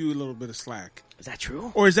 they give you a little bit of slack. Is that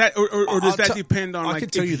true? Or is that, or does that depend on, like,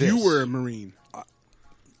 if you were a Marine?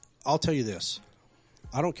 I'll tell you this.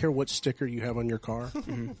 I don't care what sticker you have on your car,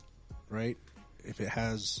 right? If it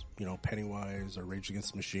has, Pennywise or Rage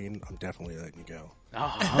Against the Machine, I'm definitely letting you go.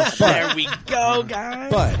 Oh, there we go,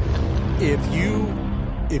 guys. But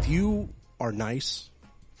if you are nice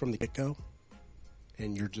from the get-go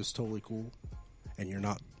and you're just totally cool and you're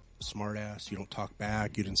not smart ass, you don't talk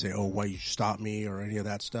back, you didn't say, oh, why you stop me or any of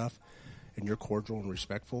that stuff, and you're cordial and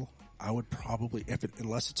respectful, I would probably,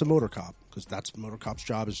 unless it's a motor cop, because that's motor cop's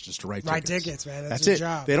job is just to write tickets. Write tickets, man. That's their his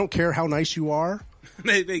job. They don't care how nice you are.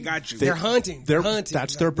 They got you. They're hunting. They're hunting.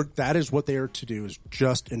 That is what they are to do, is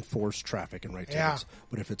just enforce traffic and write tickets. Yeah.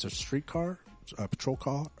 But if it's a street car, a patrol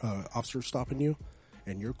car, officer stopping you,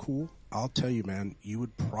 and you're cool, I'll tell you, man, you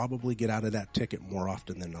would probably get out of that ticket more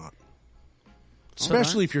often than not.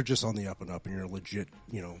 Especially if you're just on the up and up and you're legit,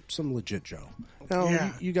 some legit Joe.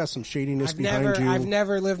 Now, you got some shadiness behind you. I've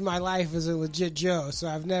never lived my life as a legit Joe, so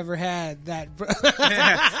I've never had that.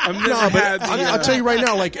 I'll tell you right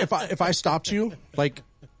now, like, if I stopped you, like,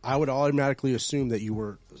 I would automatically assume that you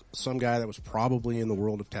were some guy that was probably in the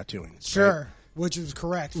world of tattooing. Sure, right? Which was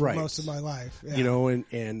correct for most of my life. Yeah.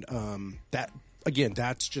 And that, again,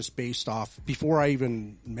 that's just based off, before I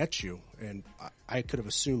even met you, and I could have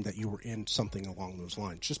assumed that you were in something along those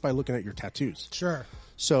lines just by looking at your tattoos. Sure.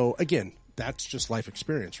 So, again, that's just life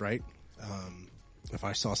experience, right? If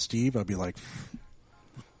I saw Steve, I'd be like,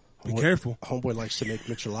 be careful. Homeboy likes to make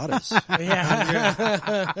micheladas.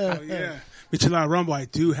 Yeah. Oh, yeah. Michelada Rumble, I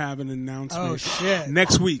do have an announcement. Oh, shit.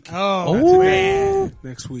 Next week. Oh, man.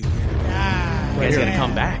 Next week. Yeah. You guys got to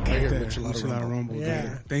come back. Right here, Michelada Rumble.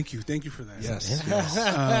 Yeah. Thank you. Thank you for that. Yes.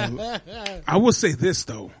 I will say this,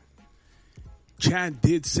 though. Chad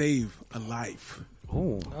did save a life.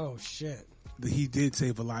 Oh, shit. He did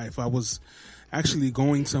save a life. I was actually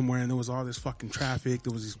going somewhere and there was all this fucking traffic.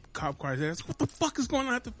 There was these cop cars there. I was like, what the fuck is going on?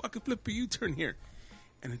 I have to fucking flip a U-turn here.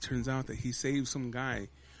 And it turns out that he saved some guy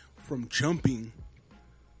from jumping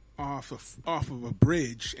off of a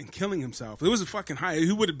bridge and killing himself. It was a fucking high.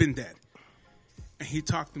 He would have been dead. And he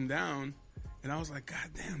talked him down. And I was like, God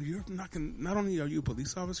damn, you're not only are you a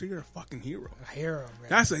police officer, you're a fucking hero. A hero,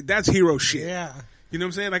 man. That's hero shit. Yeah. You know what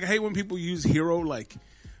I'm saying? Like, I hate when people use hero like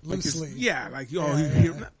Loosely. You're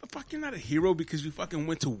not a hero because you fucking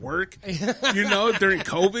went to work, during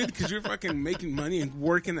COVID because you're fucking making money and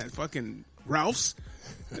working at fucking Ralph's.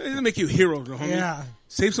 It doesn't make you a hero, homie. Yeah.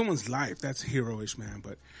 Save someone's life. That's heroish, man.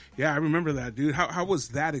 But yeah, I remember that, dude. How was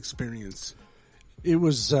that experience? It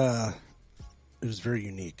was very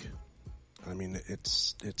unique. I mean,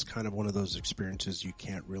 it's kind of one of those experiences you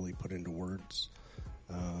can't really put into words.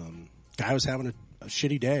 Guy was having a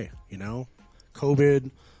shitty day,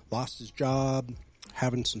 COVID, lost his job,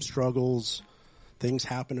 having some struggles, things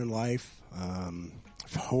happen in life,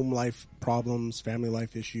 home life problems, family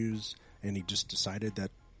life issues, and he just decided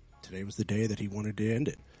that today was the day that he wanted to end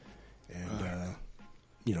it. And,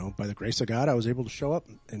 by the grace of God, I was able to show up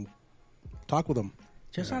and talk with him.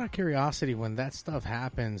 Just out of curiosity, when that stuff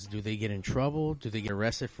happens, do they get in trouble? Do they get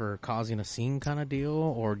arrested for causing a scene kind of deal?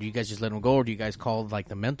 Or do you guys just let them go? Or do you guys call like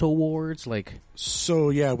the mental wards? So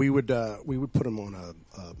yeah, we would put him on a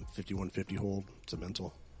 5150 hold. It's a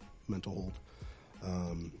mental hold.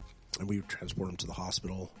 And we would transport him to the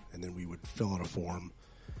hospital, and then we would fill out a form,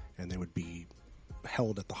 and they would be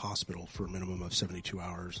held at the hospital for a minimum of 72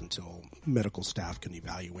 hours until medical staff can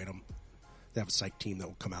evaluate them. They have a psych team that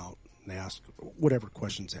will come out. And they ask whatever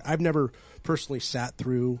questions. I've never personally sat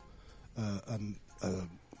through a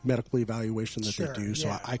medical evaluation that they do,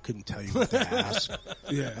 so I couldn't tell you what to ask.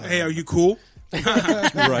 Yeah. Hey, are you cool?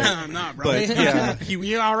 Right. Nah, bro. But yeah,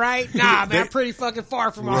 You all right? Nah, man, I'm pretty fucking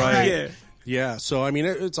far from all right. Yeah. Yeah. So I mean,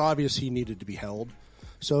 it's obvious he needed to be held.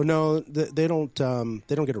 So no, they don't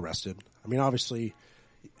get arrested. I mean, obviously,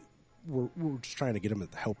 we're just trying to get him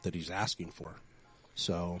the help that he's asking for.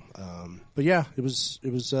 So, but yeah, it was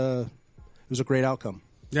a great outcome.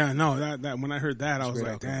 Yeah, no, that when I heard that, I was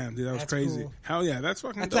like, outcome. damn, dude, that was That's crazy. cool. Hell yeah, that's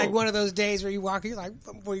fucking That's dope. like one of those days where you walk in, you're like,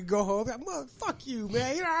 before you go home, like, well, fuck you,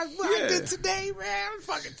 man. What I did today, man, I'm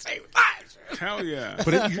fucking saving lives. Hell yeah.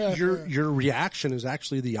 But your reaction is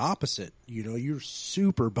actually the opposite. You're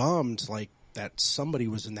super bummed, like that somebody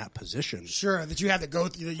was in that position. Sure, that you had to go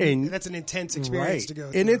through. That's an intense experience to go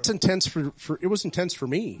through. And it's intense for it was intense for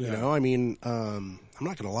me. Yeah. I mean, I'm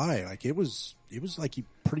not gonna lie, like it was like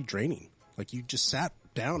pretty draining. Like you just sat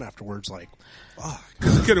down afterwards, like, fuck.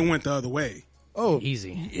 Because it could have went the other way. Oh,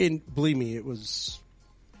 Easy. And believe me, it was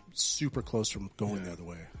super close from going the other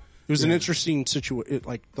way. It was an interesting situation.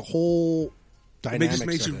 Like the whole It dynamics just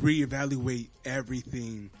makes you of it. reevaluate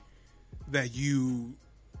everything that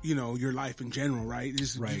your life in general, right? You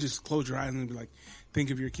just close your eyes and be like, think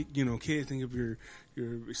of your kids, think of your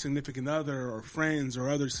significant other or friends or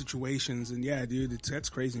other situations, and yeah, dude, that's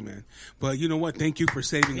crazy, man. But you know what? Thank you for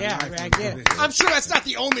saving a life. I get it. I'm sure that's not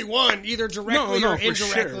the only one, either directly or for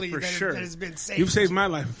indirectly, sure. that has been saved. You've saved my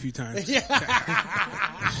life a few times.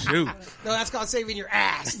 Shoot. No, that's called saving your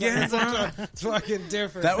ass. Yeah, It's fucking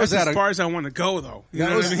different. That was That's at as a far as I want to go, though. You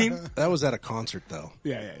know what I mean? that was at a concert though.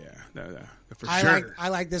 Yeah. For sure. I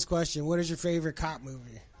like this question. What is your favorite cop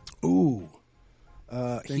movie? Ooh,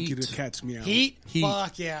 Thank you Heat. to catch me out. Heat? Heat.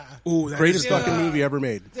 Fuck yeah. Ooh, that Greatest is- fucking movie ever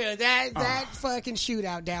made. Dude, that fucking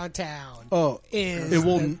shootout downtown. Oh, is it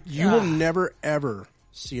will. the- You will never ever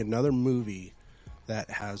see another movie that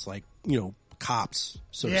has like cops,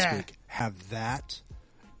 so to Yeah. speak, have that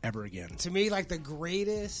ever again. To me, like the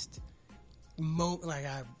greatest moment,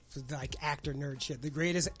 like actor nerd shit. The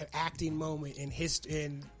greatest acting moment in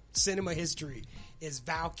cinema history is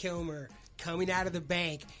Val Kilmer coming out of the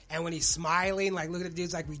bank, and when he's smiling, like look at the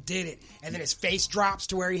dude's like, we did it, and then his face drops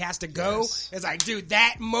to where he has to go. Yes. It's like, dude,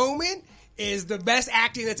 that moment is the best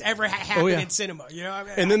acting that's ever happened yeah. in cinema. You know what I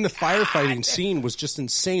mean? And then the firefighting scene was just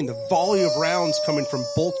insane. The volley of rounds coming from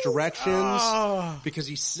both directions because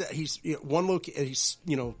he's he's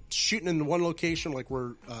shooting in one location like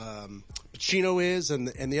where Pacino is and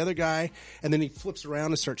the other guy, and then he flips around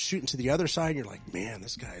and starts shooting to the other side. And you're like, man,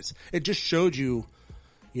 this guy's. It just showed you,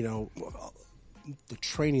 the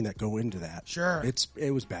training that go into that. Sure.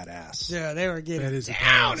 It was badass. Yeah, they were getting That is a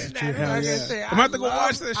down badass. in that Hell fucking yeah. thing. I'm about to go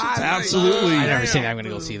watch that shit tonight. Absolutely. I've Yeah. never seen it. I'm going to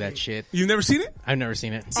go see that shit. You've never seen it? I've never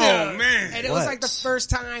seen it. Oh, man. And it was What? like the first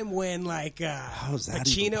time when How is that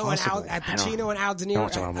even Pacino and possible? Pacino and Al De don't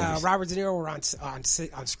watch a lot of Niro, movies. Robert De Niro were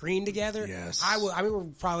on screen together. Yes. I mean, we were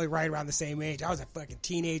probably right around the same age. I was a fucking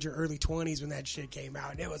teenager, early 20s when that shit came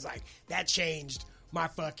out, and it was like that changed my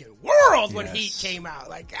fucking world when Yes. Heat came out.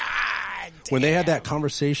 Like, God damn. When they had that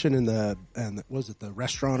conversation in the was it the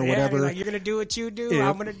restaurant or Yeah, whatever? like, you're gonna do what you do. Yeah.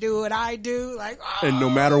 I'm gonna do what I do. Like, And no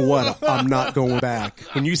matter what, I'm not going back.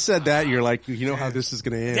 When you said that, you're like, you know how this is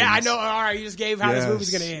going to end. yeah, I know. All right, you just gave how this Yes, movie's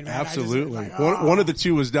gonna end. Man. I just, absolutely. like, One of the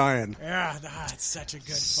two was dying. yeah, it's such a good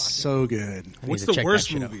fucking. So good. What's to the check worst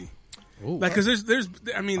that shit out. movie? Like, because there's,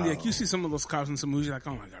 I mean, like you see some of those cops in some movies, you're like,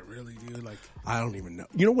 oh my god, really, dude? Like, I don't even know.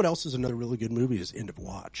 You know what else is another really good movie is End of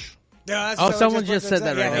Watch. Yeah, Oh, someone just said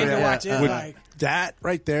that right Yeah, now. to watch it. Yeah. Like, That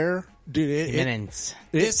right there, dude. Minutes.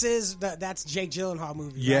 this is that's Jake Gyllenhaal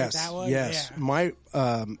movie. Yes, right? That one? yes. Yeah. My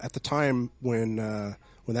at the time when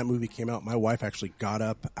that movie came out, my wife actually got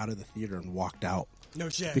up out of the theater and walked out No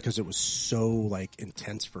shit. because it was so like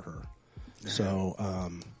intense for her. So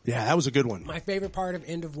yeah, that was a good one. My favorite part of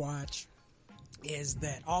End of Watch is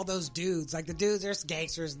that all those dudes, like the dudes, they're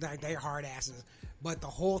gangsters, they're hard asses, but the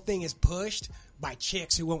whole thing is pushed by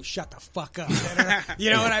chicks who won't shut the fuck up. That are, you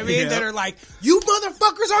know what I mean? Yeah. That are like, you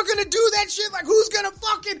motherfuckers aren't gonna do that shit. Like, who's gonna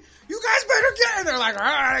fucking? You guys better get. And they're like, all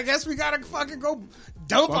right, I guess we gotta fucking go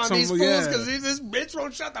dump Fuck on these some- fools yeah. because this bitch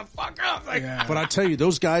won't shut the fuck up. Like, Yeah. But I tell you,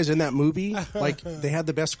 those guys in that movie, like they had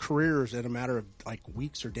the best careers in a matter of like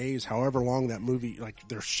weeks or days, however long that movie, like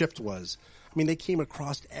their shift was. I mean, they came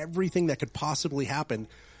across everything that could possibly happen.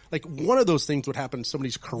 Like one of those things would happen in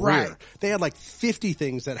somebody's career. Right. They had like 50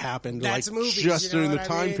 things that happened that's like movies, just you know during the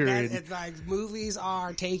what I time mean? period. It's like movies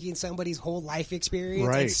are taking somebody's whole life experience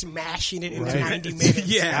Right. and smashing it into Right. 90 minutes.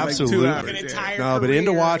 yeah, Absolutely. Like 2 Like hours, an yeah. entire No, but End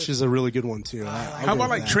of career. Watch is a really good one too. I'll How go about with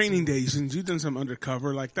like that. Training Day? Since you've done some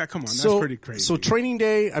undercover like that, come on, that's So, pretty crazy. so Training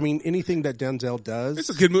Day, I mean, anything that Denzel does, it's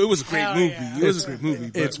a good movie. It was a great Hell movie. yeah. It was a great movie,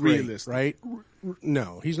 but it's great, realistic, right?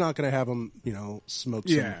 No, he's not going to have him, smoke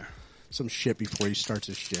Yeah. some shit before he starts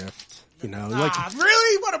his shift. Like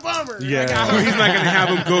Really? What a bummer. Yeah. Like, Or he's not going to have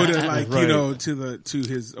him go to like Right. to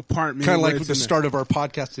his apartment. kind of where like it's with the in start of our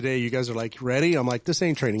podcast today. You guys are like, ready? I'm like, this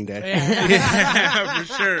ain't Training Day. yeah,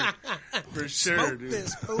 for sure, smoke dude.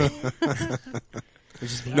 this, fool.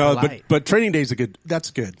 No, Polite. but Training Day is that's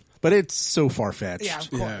good. But it's so far fetched. Yeah, of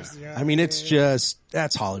course. Yeah. Yeah. I mean, it's just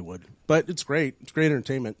that's Hollywood, but it's great. It's great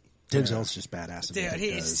entertainment. Denzel's just badass. Dude, at what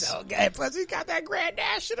he he's does. so good. Plus, he got that Grand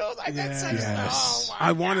National. Like, that's such Yes. oh, my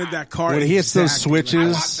I wanted that car. When he hits those exactly.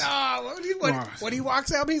 switches. When he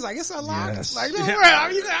walks out, he's like, it's unlocked. Yes. Like, no, I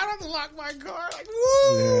don't have to lock my car. Like,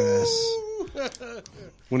 woo!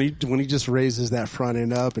 When he just raises that front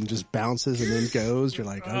end up and just bounces and then goes, you're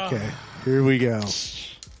like, okay, here we go.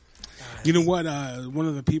 You know what? One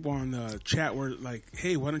of the people on the chat were like,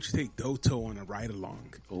 "Hey, why don't you take Doto on a ride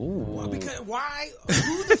along?" Well, because why?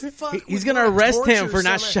 Who the fuck? He's would gonna wanna arrest him torture for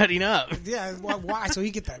not someone- shutting up. Yeah, why? So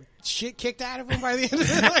he get the shit kicked out of him by the end of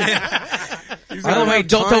the night? By the way,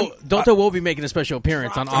 time- Doto will be making a special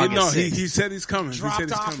appearance on Dropped- August No, 6th. he said he's coming. He said Dropped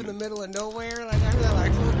he's off coming. in the middle of nowhere. Like, I'm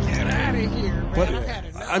like, look, get out of here, man. But I've had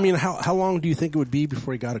enough. I mean, how long do you think it would be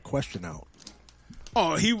before he got a question out?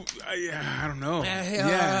 Oh, I don't know.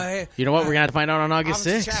 Yeah. You know what? We're gonna have to find out on August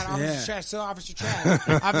Officer 6th. Chad, Officer Yeah. Chad, so Officer Chad,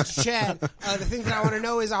 Officer Chad. The thing that I want to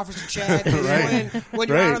know is, Officer Chad, is Right. when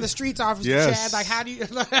you're Right. out on the streets, Officer Yes. Chad, like how do you?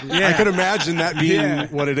 I could imagine that being Yeah.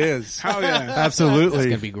 what it is. Hell yeah. Absolutely. It's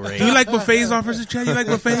gonna be great. Do you like buffets, Officer Chad? You like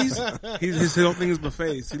buffets? His whole thing is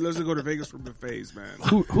buffets. He loves to go to Vegas for buffets, man.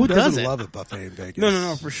 Who doesn't doesn't? love a buffet in Vegas?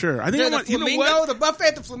 No, for sure. I think the you know Flamingo, what? the buffet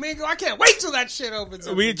at the Flamingo. I can't wait till that shit opens.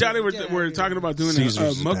 We and Johnny were Get out we're of here. talking about doing a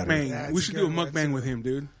Caesar's is better. mukbang. Yeah, We it's should a do a good one, mukbang too. with him,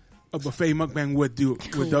 dude. A buffet mukbang with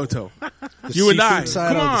Doto. The You and I. seafood side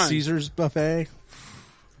Come on the on. Caesar's buffet,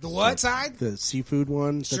 The what side? the seafood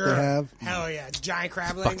one Sure. that they have. Hell yeah, giant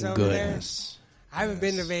crab legs fucking over good. there. Yes. I haven't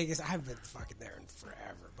been to Vegas. I haven't been fucking there in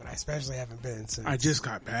forever, but I especially haven't been since. I just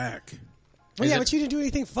got back. Well, yeah, but you didn't do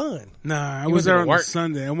anything fun. Nah, I went was to there go on work.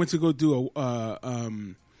 Sunday. I went to go do a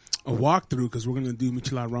walkthrough because we're gonna do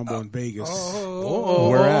Michelada Rumble in Vegas.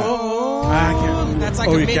 Where at? I can't. That's like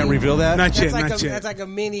Oh, a you mini, can't reveal that? Not yet. That's like Not a, yet. that's like a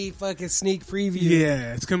mini fucking sneak preview.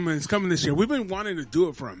 Yeah, it's coming. It's coming this year. We've been wanting to do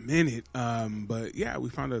it for a minute, but yeah, we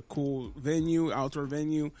found a cool venue, outdoor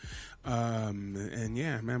venue, and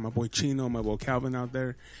yeah, man, my boy Chino, my boy Calvin out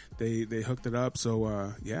there, they hooked it up.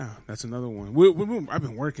 So yeah, that's another one. I've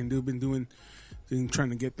been working, dude. Been trying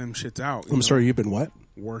to get them shits out. I'm sorry, you've been what?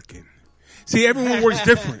 Working. See, everyone works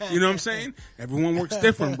different. You know what I'm saying? Everyone works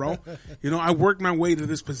different, bro. You know, I worked my way to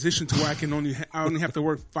this position to where I only have to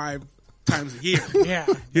work 5 times a year. Yeah.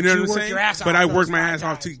 You know You what I'm work saying? your ass But off I those work my 5 ass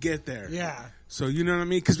off times. to get there. Yeah. So you know what I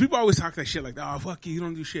mean? Because people always talk that shit like, "Oh fuck you, you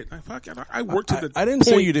don't do shit." Like, fuck, I work to the. I didn't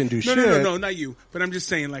say point. you didn't do no, shit. No, not you. But I'm just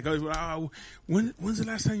saying, like, when's the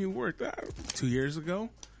last time you worked? 2 years ago.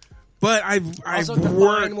 But I've Also worked.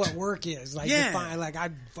 define what work is. Like, Yeah. define, like, I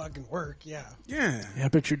fucking work, yeah. Yeah. Yeah,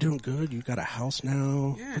 but you're doing good. You got a house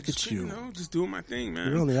now. Yeah, Look just, at you. know, just doing my thing, man.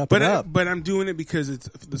 You're on the up but and up. But I'm doing it because it's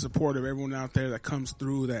the support of everyone out there that comes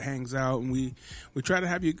through, that hangs out, and we try to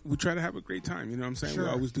have a great time. You know what I'm saying? Sure. We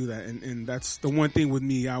always do that, and that's the one thing with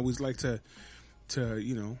me. I always like to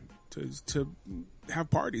have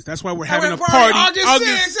parties. That's why we're having a party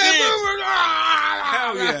August 6th.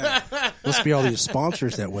 Hell yeah. Must be all these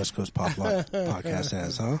sponsors that West Coast Pop Lock podcast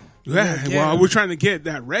has, huh? Yeah, well, we're trying to get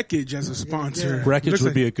that Wreckage as a sponsor. Wreckage Looks would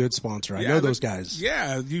like- be a good sponsor. I know those guys.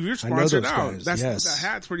 Yeah, you're I know sponsored those out. guys, That's yes. that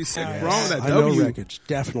hat's pretty sick, Yes. bro. That I know W. Wreckage.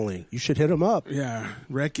 Definitely. You should hit them up. Yeah,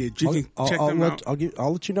 Wreckage. You can check I'll them let, out.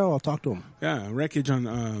 I'll let you know. I'll talk to them. Yeah, Wreckage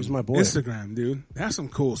on He's my boy. Instagram, dude. That's some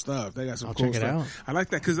cool stuff. They got some cool check it stuff. out. I like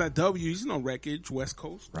that because that W, you know, Wreckage, West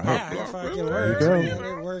Coast. Right. Yeah, Blah, it blah, fucking blah, works. There you Man.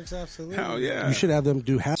 go. It works absolutely. Hell yeah. You should have them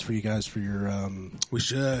do hats for you guys for your. We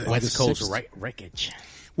should. West Coast 6th. Wreckage.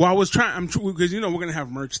 Well, I was trying, because, you know, we're going to have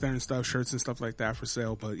merch there and stuff, shirts and stuff like that for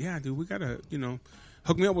sale. But yeah, dude, we got to, you know,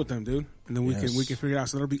 hook me up with them, dude. And then we Yes. can figure it out.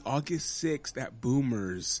 So that'll be August 6th at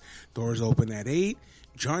Boomers. Doors open at 8.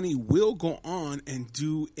 Johnny will go on and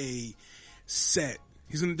do a set.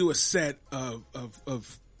 He's going to do a set of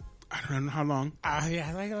I don't know how long.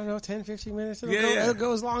 Yeah, I don't know, 10, 15 minutes. Yeah. It'll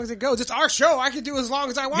go as long as it goes. It's our show. I can do as long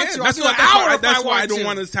as I want Yeah, to. that's I'll do why, an that's hour why, if that's I why I want don't to.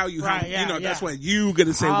 want to tell you how, Right, yeah, you know, yeah. that's why you going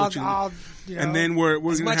to say what you I'll, you know, and then we're as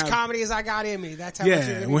going much to have, comedy as I got in me. That's how much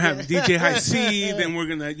yeah, you're we'll gonna have get. DJ High C, then we're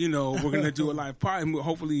gonna, you know, we're gonna do a live pod, and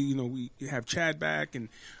hopefully, you know, we have Chad back and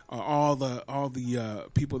all the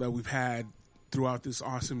people that we've had throughout this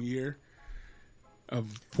awesome year of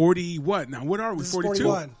 40. What now? What are we? This is 42.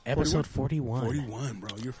 41. Episode 41. 41, bro.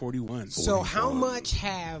 You're 41. So how much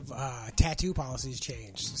have tattoo policies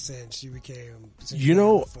changed since you became? Since You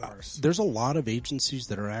know, got in the force? there's a lot of agencies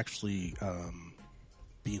that are actually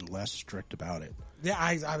being less strict about it. Yeah,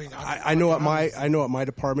 I mean, I know at my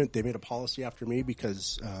department they made a policy after me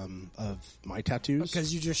because of my tattoos.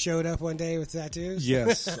 because you just showed up one day with tattoos.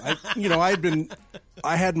 Yes,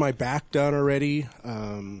 I had my back done already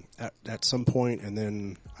at some point, and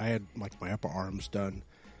then I had like my upper arms done,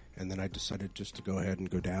 and then I decided just to go ahead and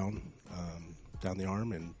go down the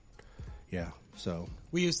arm, and yeah. So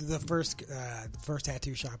We used to, the first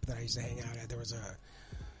tattoo shop that I used to hang out at. There was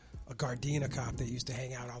a Gardena cop that used to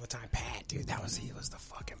hang out all the time. Pat, dude, he was the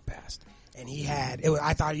fucking best. And he had,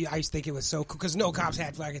 I used to think it was so cool because no cops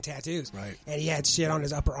had fucking tattoos. Right. And he had shit on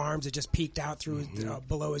his upper arms that just peeked out through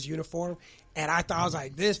below his uniform. And I thought, I was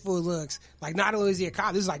like, this fool looks like, not only is he a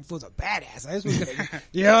cop, this is like, fool's a badass. Like, this fool's gonna,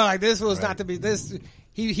 you know, like this fool's not to be this.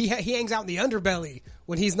 He hangs out in the underbelly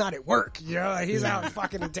when he's not at work. You know, like he's out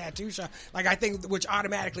fucking in a tattoo shop. Like I think, which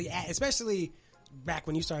automatically, especially back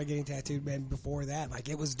when you started getting tattooed, man, before that, like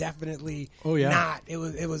it was definitely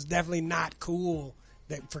it was definitely not cool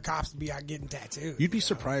that for cops to be out getting tattooed. you'd be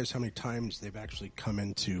surprised how many times they've actually come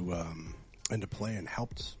into play and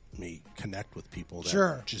helped me connect with people that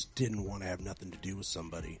Sure. just didn't want to have nothing to do with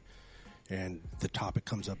somebody. And the topic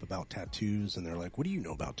comes up about tattoos, and they're like, "What do you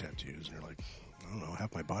know about tattoos?" And they're like, "I don't know.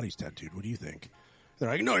 Half my body's tattooed. What do you think?" They're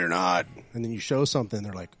like, "No, you're not." And then you show something,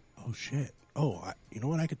 they're like, "Oh shit! Oh, you know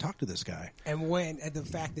what? I could talk to this guy." And the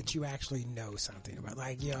fact that you actually know something about,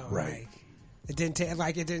 like, you know, Right. like, it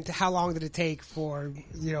didn't. How long did it take for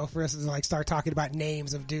for us to like start talking about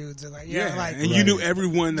names of dudes and like, Yeah, like, and you knew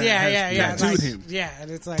everyone that has tattooed like, him. yeah, and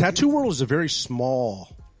it's like Tattoo world is a very small.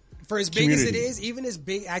 for as big as it community. is, even as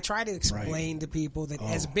big, I try to explain to people that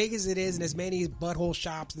as big as it is and as many butthole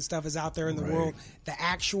shops and stuff is out there in the Right. world, the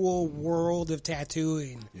actual world of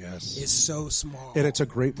tattooing Yes. is so small. And it's a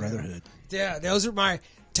great brotherhood. Yeah, those are my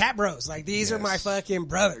tap bros. Like, these are my fucking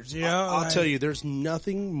brothers, you know? I'll Like, tell you, there's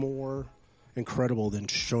nothing more incredible than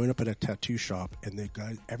showing up at a tattoo shop and the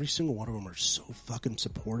guys, every single one of them are so fucking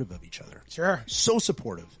supportive of each other. Sure. So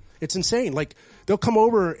supportive. It's insane. Like, they'll come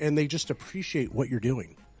over and they just appreciate what you're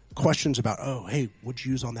doing. Questions about, oh, hey, what'd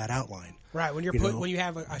you use on that outline? Right, when when you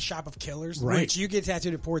have a shop of killers, Right. which you get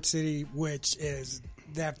tattooed at Port City, which is,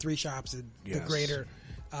 they have 3 shops in the Yes. greater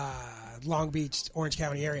Long Beach, Orange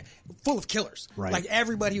County area, full of killers. Right. Like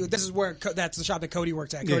everybody, this is where, that's the shop that Cody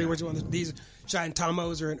works at. Cody works at one of these, shot Tom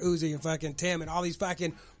Moser and Uzi and fucking Tim and all these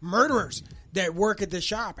fucking murderers that work at this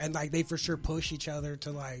shop. And like, they for sure push each other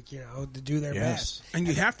to like, to do their best. And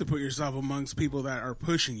you have to put yourself amongst people that are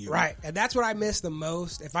pushing you. Right, and that's what I miss the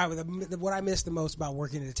most. What I miss the most about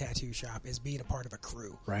working at a tattoo shop is being a part of a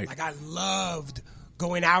crew. Right. Like, I loved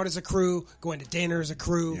going out as a crew, going to dinner as a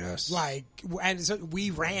crew. Yes. Like, and so we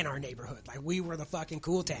ran our neighborhood. Like, we were the fucking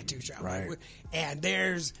cool tattoo shop. Right. Like, and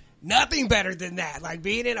there's nothing better than that. Like,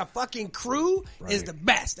 being in a fucking crew is the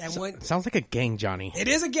best. And when Sounds like a gang, Johnny. it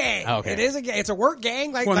is a gang. Oh, okay. It is a gang. It's a work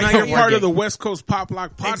gang. Like, Well, like now you're yeah. part of the West Coast Pop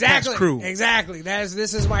Lock podcast Exactly. crew. Exactly.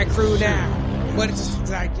 This is my crew now. But it's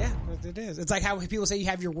like, yeah, it is. It's like how people say you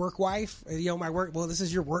have your work wife. My work. Well, this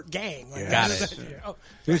is your work gang. Like, Got this it. is-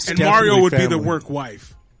 It's And Mario definitely would be the family. work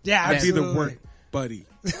wife. Yeah, I'd be the absolutely. work buddy.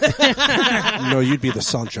 No, you'd be the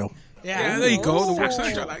Sancho. Yeah, there you go. The work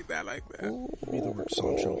Sancho, like that. Give me the word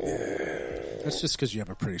Sancho. Yeah. That's just because you have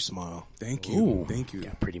a pretty smile. Thank you. Thank you.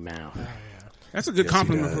 Got a pretty mouth. That's a good Yes, he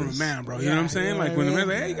compliment from a does. man, bro. You know what I'm saying? Like when a man's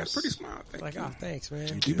like, hey, you got a Yes. pretty smile. Thank Like, you. oh, thanks,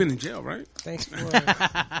 man. You've been in jail, right? Thanks for I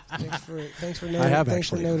have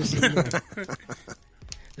noticing. Me.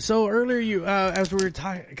 So earlier, you as we were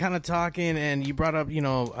kind of talking, and you brought up,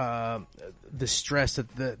 the stress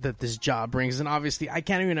that this job brings, and obviously, I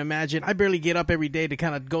can't even imagine. I barely get up every day to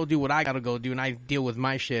kind of go do what I got to go do, and I deal with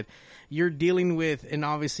my shit. You're dealing with, and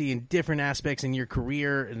obviously in different aspects in your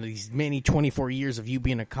career, in these many 24 years of you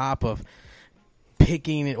being a cop, of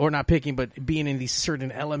picking or not picking, but being in these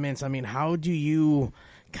certain elements. I mean, how do you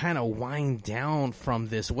kind of wind down from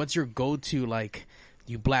this? What's your go-to? Like,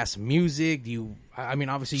 do you blast music? Do you? I mean,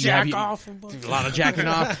 obviously you Jack have off. a lot of jacking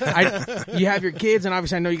off. You have your kids, and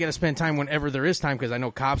obviously I know you got to spend time whenever there is time, because I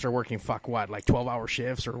know cops are working like 12-hour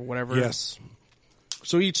shifts or whatever. Yes.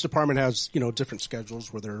 So each department has, different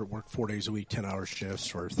schedules where they work 4 days a week, 10-hour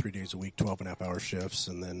shifts, or 3 days a week, 12.5-hour shifts.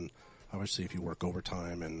 And then obviously if you work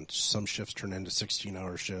overtime, and some shifts turn into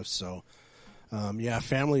 16-hour shifts. So,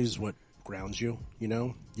 family is what grounds you,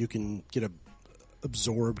 You can get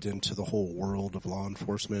absorbed into the whole world of law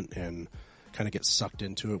enforcement and kind of get sucked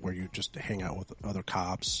into it, where you just hang out with other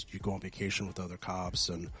cops, you go on vacation with other cops.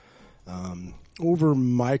 And over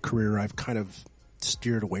my career, I've kind of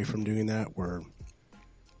steered away from doing that, where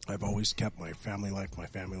I've always kept my family life,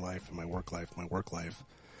 and my work life.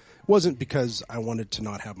 It wasn't because I wanted to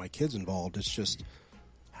not have my kids involved. It's just,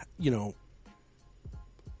 I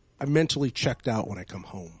mentally checked out when I come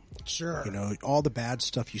home. Sure. All the bad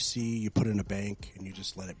stuff you see, you put in a bank and you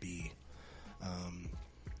just let it be.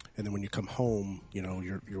 And then when you come home,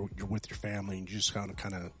 you're with your family, and you just kind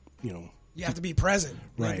of, You have to be present.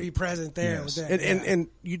 You have to Right. be present there. Yes. With that. And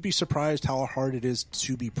you'd be surprised how hard it is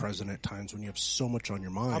to be present at times when you have so much on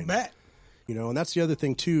your mind. I bet. And that's the other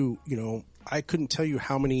thing too. I couldn't tell you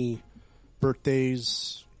how many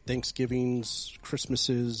birthdays, Thanksgivings,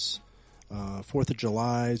 Christmases, 4th of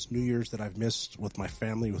July's, New Year's that I've missed with my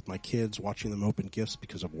family, with my kids, watching them open gifts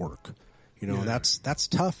because of work. That's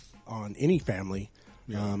tough on any family,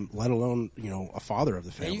 let alone, a father of the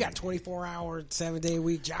And family. you got 24-hour,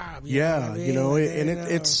 7-day-a-week job.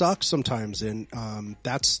 It sucks sometimes, and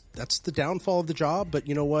that's the downfall of the job. But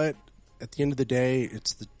you know what? At the end of the day,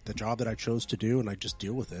 it's the job that I chose to do, and I just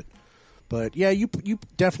deal with it. But yeah, you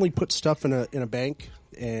definitely put stuff in a bank,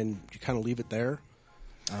 and you kind of leave it there.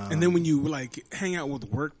 And then when you hang out with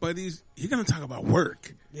work buddies, you're gonna talk about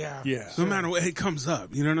work. Yeah. No matter what, it comes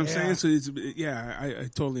up. You know what I'm saying? So I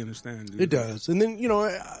totally understand. Dude. It does. And then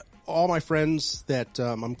all my friends that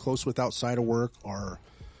I'm close with outside of work are,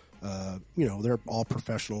 they're all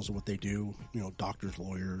professionals in what they do. Doctors,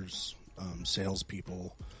 lawyers,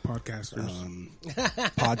 salespeople, Podcasters.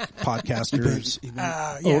 Podcasters,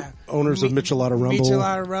 owners of Michelada Rumble,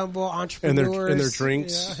 Michelada Rumble, entrepreneurs. and their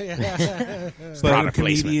drinks. Stand-up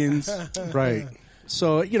comedians. Right.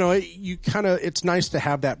 So, you kind of, it's nice to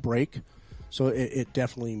have that break. So it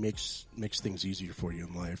definitely makes things easier for you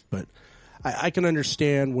in life. But I can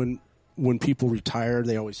understand when people retire,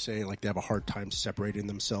 they always say they have a hard time separating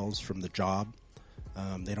themselves from the job.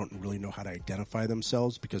 They don't really know how to identify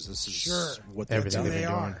themselves, because this is what Everything they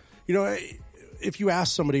are. If you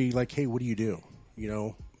ask somebody hey, what do you do?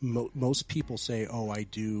 Most people say, oh, I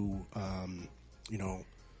do,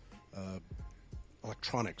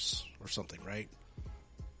 electronics or something, right?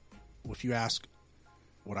 Well, if you ask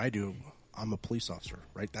what I do, I'm a police officer,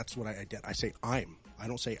 right? That's what I did. I say I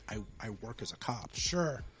don't say I work as a cop.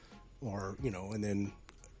 Sure. Or, and then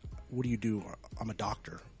what do you do? I'm a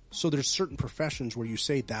doctor. So there's certain professions where you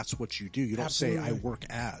say that's what you do. You don't say I work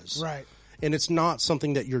as. Right. And it's not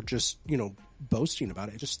something that you're just, boasting about.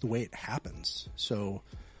 It's just the way it happens. So,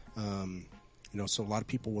 so a lot of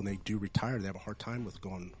people, when they do retire, they have a hard time with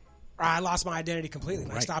going. I lost my identity completely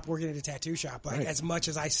when I Right. stopped working at a tattoo shop. Right. As much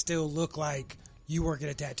as I still look like you work at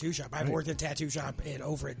a tattoo shop, I've worked at a tattoo shop in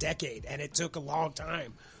over a decade, and it took a long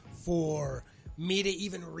time for me to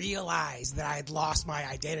even realize that I had lost my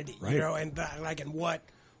identity. Right. And and what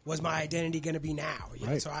was my identity going to be now?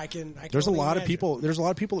 Right. So I can. There's a only lot of imagine. people. There's a lot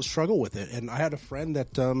of people that struggle with it, and I had a friend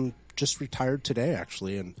that just retired today,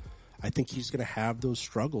 actually, and I think he's going to have those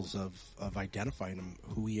struggles of identifying him,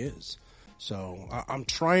 who he is. So I'm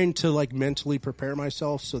trying to mentally prepare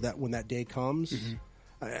myself so that when that day comes,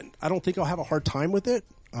 and I don't think I'll have a hard time with it.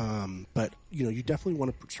 But you definitely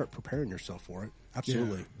want to start preparing yourself for it.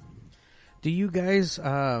 Absolutely. Yeah. Do you guys,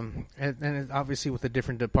 and obviously with the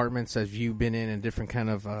different departments as you've been in and different kind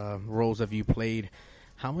of roles have you played,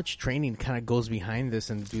 how much training kind of goes behind this,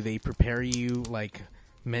 and do they prepare you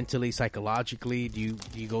mentally, psychologically? Do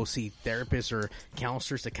you go see therapists or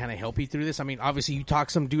counselors to kind of help you through this? I mean, obviously you talk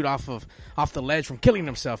some dude off the ledge from killing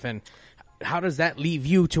himself, and how does that leave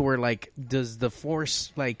you to where, like, does the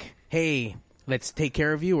force, like, hey, let's take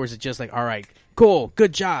care of you, or is it just like, all right, cool,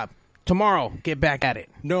 good job, tomorrow get back at it?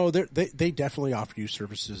 No, they definitely offer you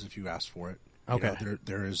services if you ask for it. Okay. You know,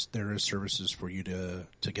 there is services for you to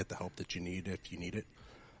get the help that you need if you need it.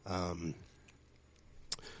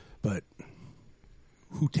 But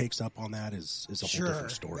who takes up on that is a whole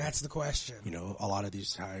different story. That's the question. You know, a lot of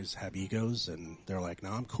these guys have egos, and they're like,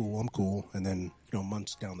 "No, I'm cool," and then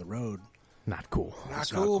months down the road, Not cool. Not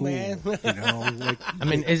it's cool, man. You know, like I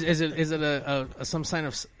mean, is it a some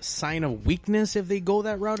sign of weakness if they go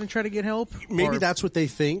that route and try to get help? maybe Or- that's what they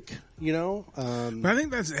think. You know, But I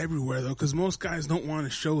think that's everywhere though, because most guys don't want to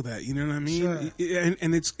show that. You know what I mean? Sure.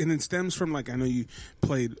 And it stems from, like, I know you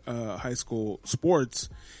played high school sports.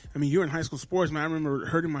 I mean, you're in high school sports, man. I remember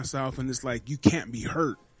hurting myself, and it's like you can't be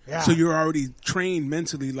hurt. Yeah. So you're already trained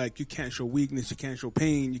mentally, like you can't show weakness, you can't show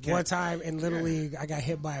pain, you can't. One time in Little League, I got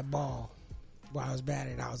hit by a ball while I was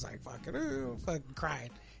batting. I was like, fucking crying.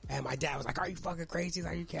 And my dad was like, "Are you fucking crazy?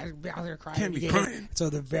 Like, you can't be out there crying." Can't You be get hit. crying. So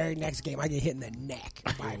the very next game, I get hit in the neck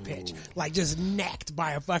by a pitch, like just necked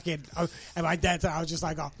by a fucking. And my dad, I was just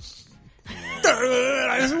like, "Oh."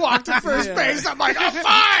 I just walked to first base. I'm like, I'm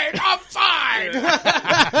fine.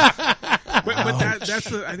 But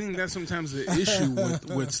that's I think that's sometimes the issue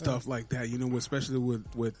with stuff like that. You know, especially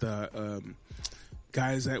with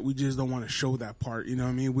guys that we just don't want to show that part. You know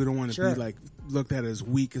what I mean? We don't want to Sure. be like looked at as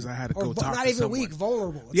weak as I had to Or go talk not to even someone. weak,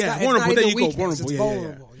 vulnerable. It's Yeah, not, vulnerable. It's not There even you go, weakness, vulnerable. It's Yeah,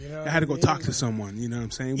 vulnerable. yeah. You know I had to go what I talk mean? to someone. You know what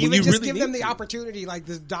I'm saying? When Even you just really give need them the to. opportunity, like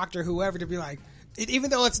the doctor, whoever, to be like, even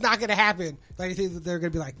though it's not going to happen, like they're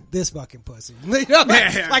going to be like, "This fucking pussy," you know,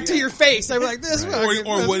 like to your face. They're like, "This fucking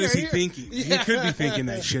Or pussy what is he right here." thinking? He could be thinking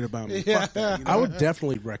that shit about me. Yeah. Fuck that. You know? I would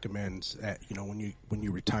definitely recommend that, when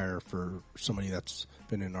you retire, for somebody that's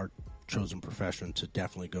been in our chosen profession, to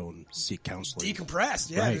definitely go and seek counseling.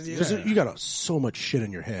 Decompressed, yeah. Right? Yeah. Because you got so much shit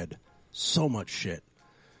in your head, so much shit.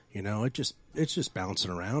 You know, it's just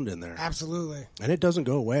bouncing around in there, Absolutely. and it doesn't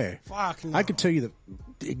go away. Fuck no. I could tell you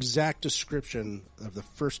the exact description of the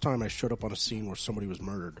first time I showed up on a scene where somebody was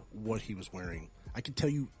murdered, what he was wearing. I could tell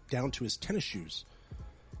you down to his tennis shoes.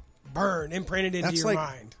 Burn, imprinted into That's your like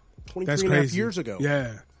mind. 23 That's and a half crazy. years ago.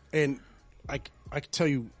 Yeah. And I could tell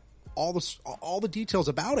you all the details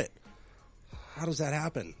about it. How does that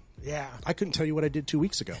happen? Yeah. I couldn't tell you what I did 2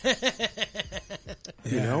 weeks ago.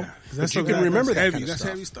 You know, That's but you can remember that heavy. kind of That's stuff.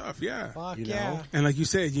 heavy stuff. Yeah. Fuck You yeah. know? And like you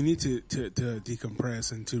said, you need to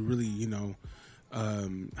decompress and to really,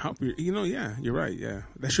 help your, yeah, you're right. Yeah.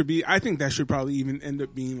 I think that should probably even end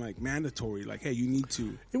up being like mandatory. Like, hey, you need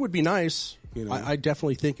to. It would be nice. You know? I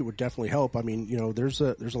definitely think it would definitely help. I mean, there's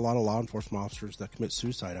a lot of law enforcement officers that commit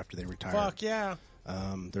suicide after they retire. Fuck yeah.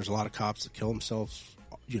 There's a lot of cops that kill themselves,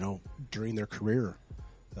 during their career.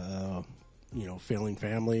 Failing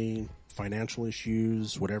family, financial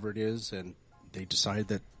issues, whatever it is, and they decide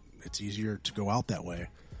that it's easier to go out that way.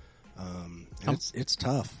 And it's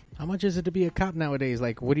tough. How much is it to be a cop nowadays?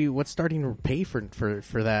 Like, what's starting to pay for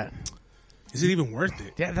that? Is it even worth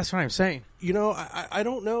it? Yeah, that's what I'm saying. I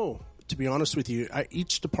don't know, to be honest with you.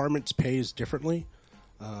 Each department's pays differently.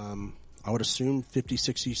 I would assume 50,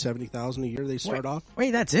 60, 70,000 a year they start off.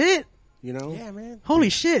 Wait, that's it? Yeah, man. Holy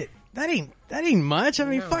shit. That ain't much. I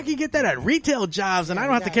mean, fuck, you get that at retail jobs, and I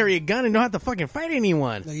don't have to carry a gun and don't have to fucking fight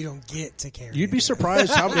anyone. No, you don't get to carry You'd be it.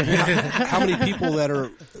 surprised how many people that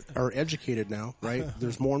are educated now, right?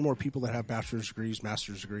 There's more and more people that have bachelor's degrees,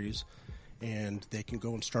 master's degrees, and they can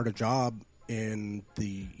go and start a job in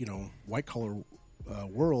the white collar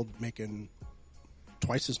world, making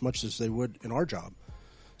twice as much as they would in our job.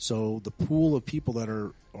 So the pool of people that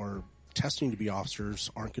are testing to be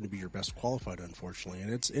officers aren't going to be your best qualified, unfortunately,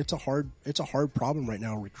 and it's a hard problem right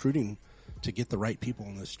now, recruiting to get the right people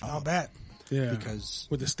in this job. I'll bet. Yeah. Because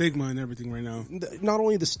with the stigma and everything right now. not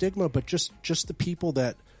only the stigma, but just the people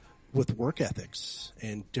that with work ethics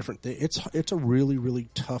and different things. It's a really, really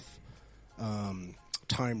tough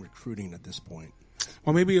time recruiting at this point.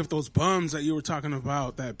 Well, maybe if those bums that you were talking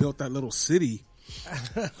about that built that little city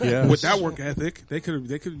Yeah, with that work ethic, they could,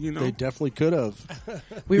 they definitely could have.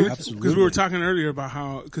 Because we were talking earlier about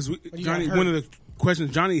how, Johnny, got one of the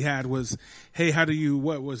questions Johnny had was, hey,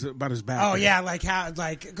 what was it about his back? Oh yeah, like how,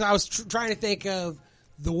 like I was trying to think of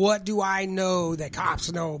what do I know that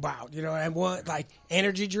cops know about, and what, like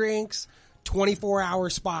energy drinks, 24-hour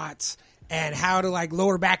spots, and how to like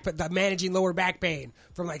managing lower back pain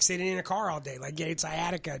from like sitting in a car all day, like getting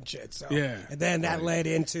sciatica and shit. So and then that led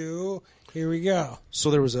into here we go. So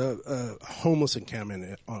there was a homeless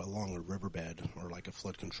encampment along a riverbed, or like a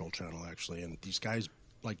flood control channel actually, and these guys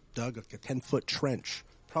like dug like a 10-foot trench,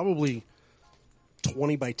 probably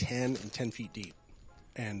 20 by 10 and 10 feet deep,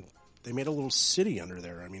 and they made a little city under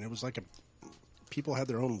there. I mean, it was like people had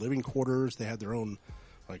their own living quarters. They had their own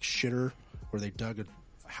like shitter where they dug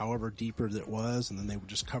however deeper that was, and then they would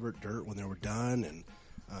just cover it dirt when they were done. And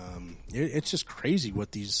it's just crazy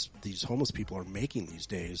what these homeless people are making these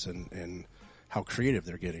days, and how creative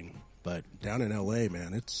they're getting. But down in LA,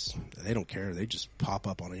 man, they don't care. They just pop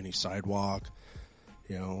up on any sidewalk,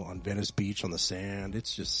 on Venice Beach on the sand.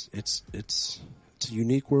 It's just it's a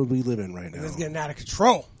unique world we live in right now. It's getting out of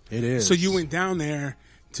control. It is. So you went down there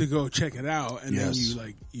to go check it out, and then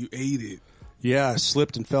you ate it. Yeah, I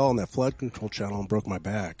slipped and fell on that flood control channel and broke my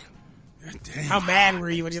back. Damn. How mad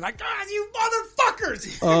were you when you're like, you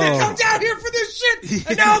motherfuckers! Come down here for this shit,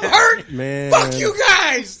 and now I'm hurt. Man, fuck you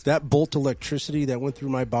guys! That bolt of electricity that went through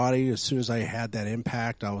my body as soon as I had that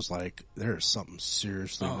impact, I was like, "There's something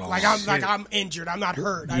seriously wrong." I'm injured. I'm not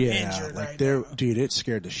hurt. I'm injured. Like now. Dude, it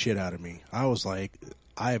scared the shit out of me. I was like,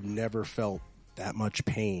 I have never felt that much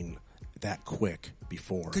pain that quick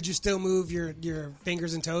before. Could you still move your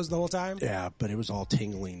fingers and toes the whole time? Yeah, but it was all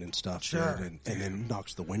tingling and stuff. Sure. Dude, and then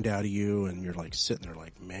knocks the wind out of you, and you're like sitting there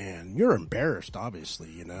like, man, you're embarrassed, obviously,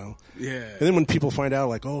 Yeah. And then when people find out,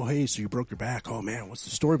 like, oh, hey, so you broke your back. Oh, man, what's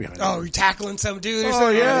the story behind it? Oh, you're tackling some dude or Oh,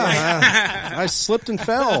 something? yeah. I slipped and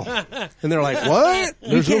fell. And they're like, what?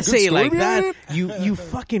 You can't say it like that. You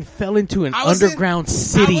fucking fell into an underground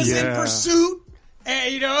city. I was in pursuit.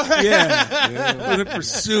 And, I was in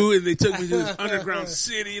pursuit, and they took me to this underground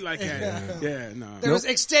city. There was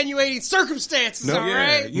extenuating circumstances, all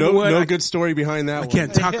right? No good story behind that I one.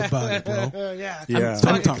 can't talk about it, bro.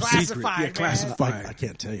 I'm top classified, secret. Yeah, man. classified. I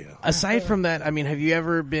can't tell you. Aside from that, I mean, have you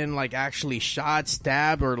ever been like actually shot,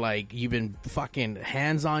 stabbed, or like you've been fucking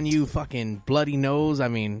hands on you, fucking bloody nose? I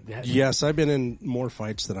mean, Yes, I've been in more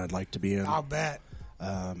fights than I'd like to be in. I'll bet.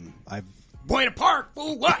 I've Boyna Park,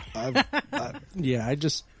 fool, what?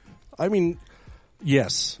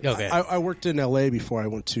 Yes. Okay. I worked in LA before I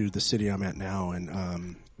went to the city I'm at now,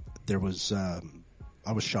 and there was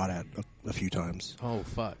I was shot at a few times. oh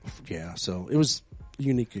fuck. Yeah, so it was a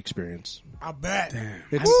unique experience. I'll bet.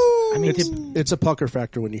 It's a pucker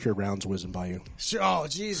factor when you hear rounds whizzing by you. Oh,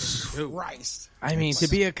 Jesus Christ. I mean, to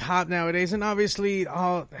be a cop nowadays, and obviously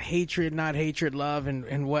all hatred, not hatred, love,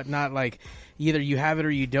 and whatnot, like, either you have it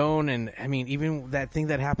or you don't. And, I mean, even that thing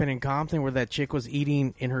that happened in Compton where that chick was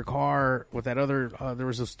eating in her car with that other, there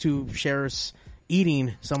was those two sheriffs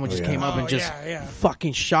eating. Someone just came up and just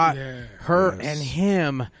fucking shot her and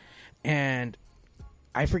him. And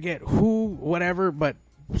I forget who, whatever, but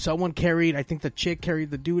someone carried, I think the chick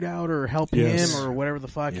carried the dude out or helped him or whatever the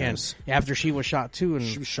fuck. Yes. And after she was shot too. And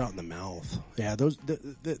She was shot in the mouth. Yeah,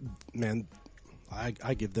 man,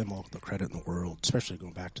 I give them all the credit in the world, especially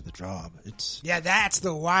going back to the job. That's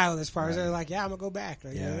the wildest part. They're like, I'm going to go back.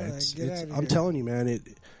 Like, get out of I'm here. telling you, man,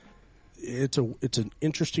 it's an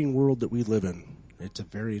interesting world that we live in. It's a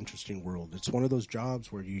very interesting world. It's one of those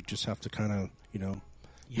jobs where you just have to kind of,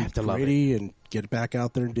 you have to love it. and get back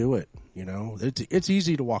out there and do it. It's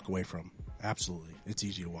easy to walk away from. Absolutely, it's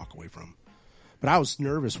easy to walk away from. But I was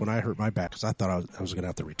nervous when I hurt my back because I thought I was going to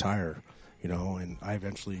have to retire. And I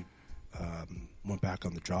eventually went back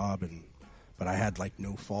on the job, but I had like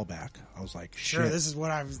no fallback. I was like, shit. Sure, this is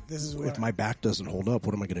what If my back doesn't hold up,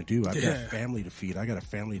 what am I going to do? I've got a family to feed. I got a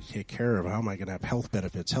family to take care of. How am I going to have health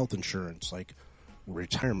benefits, health insurance, like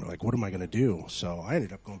retirement? Like, what am I going to do? So I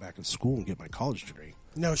ended up going back to school and get my college degree.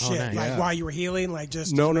 No shit. nice. Like while you were healing, like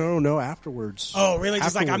just No. Afterwards. Oh, really?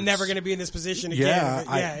 Just like I'm Afterwards. never going to be in this position again.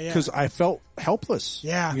 Because I felt helpless.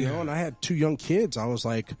 Yeah. And I had 2 young kids. I was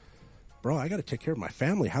like, bro, I got to take care of my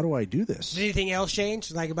family. How do I do this? Did anything else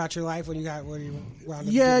change, like about your life when you wound up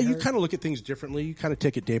Yeah, getting you hurt? kind of look at things differently. You kind of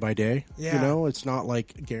take it day by day. Yeah. It's not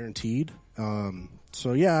like guaranteed.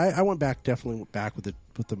 So yeah, I went back with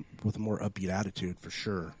a more upbeat attitude for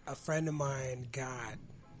sure. A friend of mine got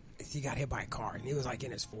hit by a car, and he was like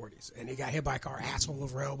in his 40s, and he got hit by a car, asshole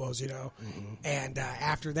over elbows, Mm-hmm. And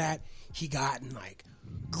after that, he got in like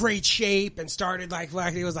great shape and started like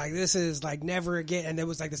he was like, this is like never again. And it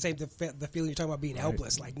was like the same the feeling you're talking about being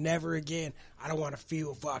helpless, like never again. I don't want to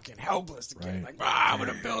feel fucking helpless again. Right. Like I'm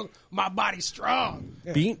gonna build my body strong.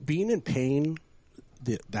 Yeah. Being in pain,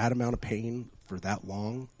 that amount of pain for that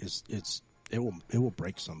long it will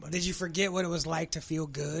break somebody. Did you forget what it was like to feel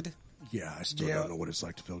good? Yeah, I still don't know what it's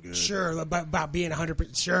like to feel good. Sure, about being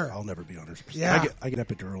 100%. Sure, I'll never be 100%. Yeah. I get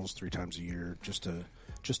epidurals 3 times a year just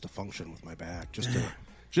to function with my back, just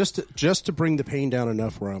to bring the pain down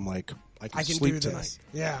enough where I'm like I can sleep do tonight. this.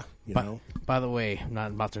 Yeah. You know? By the way, I'm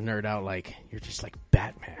not about to nerd out. Like, you're just like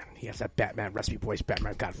Batman. He has that Batman raspy voice.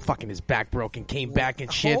 Batman got fucking his back broken, came back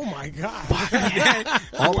and shit. Oh my god.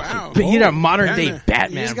 Wow. But you're a modern day You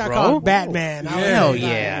Batman, just got bro. called Batman. Hell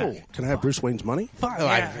yeah. Can I have Bruce Wayne's money? Fuck,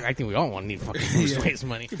 I think we all want to need fucking Bruce Wayne's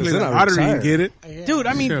money. Play the then I lottery and retire. get it. Dude,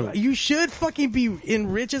 I mean, Sure. you should fucking be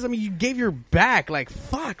in riches. I mean, you gave your back. Like,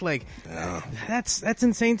 fuck. Like, that's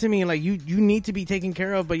insane to me. Like, you need to be taken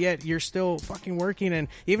care of, but yet you're still fucking working. And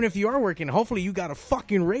even if you are working, hopefully you got a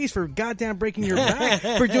fucking raise for goddamn breaking your back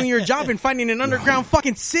for doing your job and finding an underground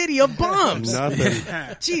fucking city of bombs.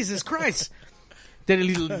 Nothing. Jesus Christ.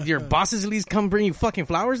 Did your bosses at least come bring you fucking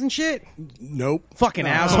flowers and shit? Nope. Fucking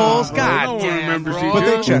assholes. God no one damn, remembers bro. you.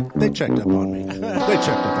 But they checked up on me. They checked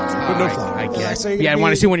up on me. But no I flowers. guess. So you're Yeah, I gonna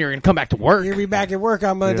want to be- see when you're going to come back to work. You'll be back at work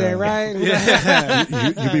on Monday, Yeah. right?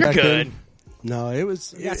 You be back good. then? No, it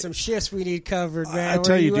was. We got some shifts we need covered, man. I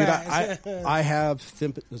tell Where you, dude, at? I have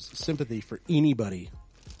sympathy for anybody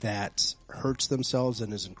that hurts themselves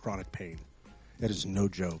and is in chronic pain. That is no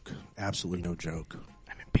joke. Absolutely no joke.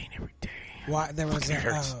 I'm in pain every day. Why, there was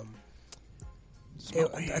hurts.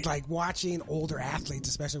 it's like watching older athletes,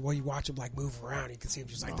 especially when you watch them like move around, you can see them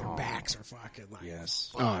just like their backs are fucking like.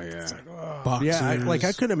 Yes. Oh yeah. oh. Yeah,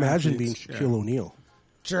 I couldn't imagine being athletes, Shaquille O'Neal.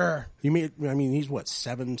 Sure. I mean, he's what,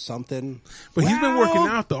 7 something? But he's been working Well,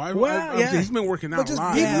 out though. yeah. He's been working out a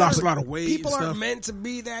lot. people- He lost a lot of weight. People and aren't stuff. meant to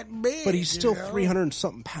be that big. But he's still you know? 300 and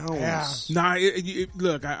something pounds. Yeah. Nah,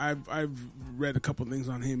 look, I've read a couple things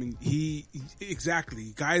on him, and he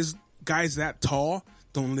exactly guys that tall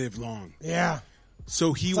don't live long. Yeah.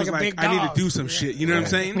 So he It's was like a like, big I need dog. to do some shit. You know what I'm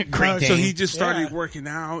saying? Great So Dane. he just started Yeah. working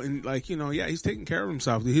out and he's taking care of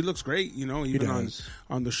himself. He looks great, even does.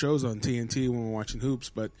 on the shows on TNT when we're watching hoops.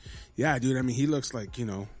 But yeah, dude, I mean, he looks like,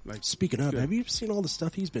 like Speaking of, Good. have you seen all the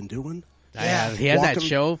stuff he's been doing? Yeah, he has that Walking-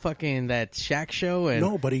 show, fucking that Shaq show, and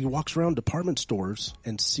No, but he walks around department stores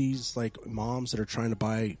and sees like moms that are trying to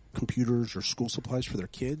buy computers or school supplies for their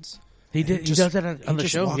kids. he does that on He the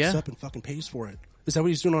just show. walks Yeah, up and fucking pays for it. Is that what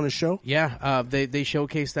he's doing on his show? yeah. They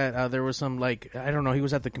showcased that there was some like I don't know. He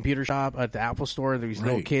was at the computer shop at the Apple store. These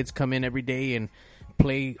little Right. kids come in every day and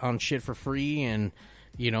play on shit for free, and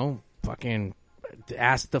fucking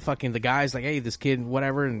ask the guys like, hey, this kid,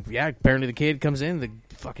 whatever, and yeah, apparently the kid comes in, the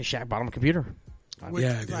fucking Shaq bought him a computer. Which,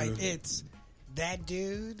 Yeah, dude. like it's that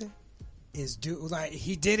dude is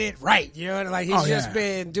he did it right. You know, like he's just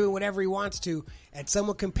been doing whatever he wants to. And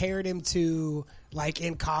someone compared him to like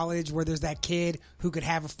in college where there's that kid who could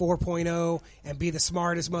have a 4.0 and be the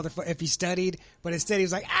smartest motherfucker if he studied, but instead he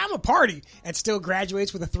was like, I'm a party, and still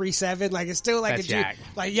graduates with a 3.7. Like it's still like That's a dude. Shaq.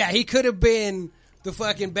 Like yeah, he could have been the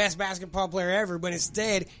fucking best basketball player ever, but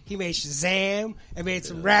instead he made Shazam and made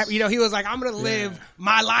some rap. You know, he was like, I'm gonna live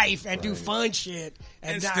my life and do fun shit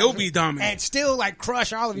And not- still be dominant. and still like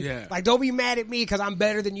crush all of you. Yeah. Like, don't be mad at me because I'm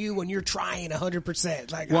better than you when you're trying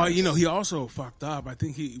 100%. Like, Well, I'm- he also fucked up. I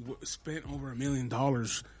think he spent over $1 million,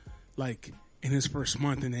 like in his first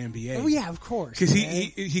month in the NBA. oh yeah, of course. Because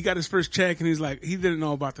man. he got his first check and he's like, he didn't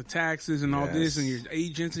know about the taxes and all this and your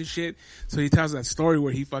agents and shit. So he tells that story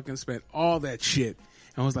where he fucking spent all that shit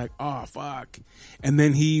and was like, oh fuck. And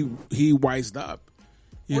then he wised up.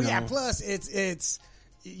 You well, know? yeah. Plus, it's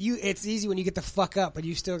easy when you get the fuck up, but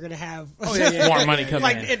you still gonna have More money coming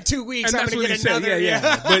like in. in 2 weeks. And I'm that's gonna what he get said. another.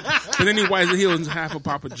 Yeah. But then he owns half of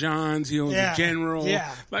Papa John's. He owns Yeah. a General.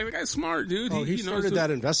 Yeah. Like the guy's smart, dude. Oh, he knows started the-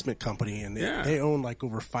 that investment company, and Yeah. they own like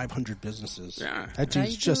over 500 businesses. Yeah. That How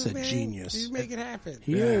dude's you just doing, a man? genius. You make it happen.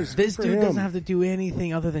 He is. This Good for dude him. doesn't have to do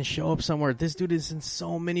anything other than show up somewhere. This dude is in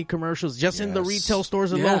so many commercials. Just in the Yes. retail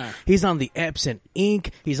stores alone. Yeah. He's on the Epson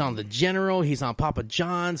Inc. He's on the General. He's on Papa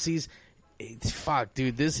John's. Fuck,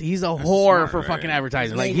 dude. He's a whore smart, for right? fucking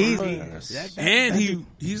advertising. Like he's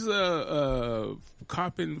a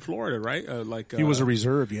cop in Florida, right? He was a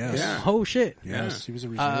reserve, yes. Yeah. oh shit. Yes, he was a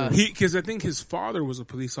reserve. Because I think his father was a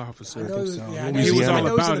police officer. I know, so. yeah, I know He was I all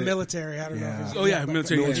know he's about in the it. military. I don't know. Yeah. If he's, Oh, yeah, but-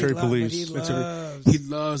 military, but yeah. he Military loves- but police. He Military- loves. He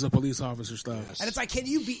loves a police officer stuff. And it's like, can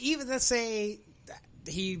you be even? Let's say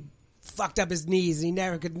he fucked up his knees and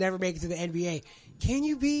he could never make it to the NBA. Can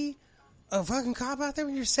you be a fucking cop out there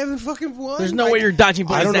when you're 7'1"? There's no way you're dodging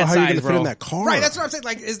bullets I don't know that how you're size, going to fit bro. in that car. Right, that's what I'm saying.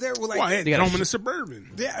 Like, is there like? Well, gotta throw him in shoot. a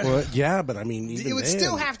Suburban. Yeah. Well, yeah, but I mean, even It would then,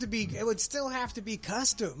 still have to be. It would still have to be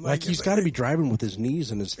custom. like he's got to be driving with his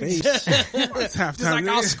knees in his face. It's just halftime. like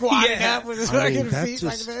all squatted Yeah. up with his I mean, fucking that feet just-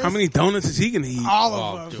 like this. How many donuts is he gonna eat? All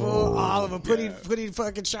of them, fool, all of them. Putting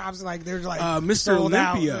fucking shops like they're like Mr. sold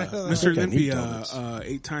out. Olympia, Mr. I think I need Olympia, donuts.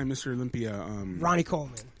 8-time Mr. Olympia. Ronnie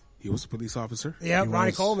Coleman. He was a police officer. Yeah,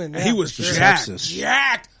 Ronnie was. Coleman. And Yeah, he was for sure. jacked. Texas.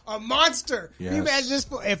 jacked, a monster. Yes. Can you imagine this?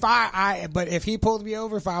 But if he pulled me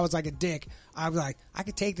over, if I was like a dick, I'd be like, I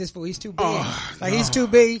could take this fool. He's too big. He's too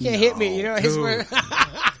big. He can't hit me. You know. dude.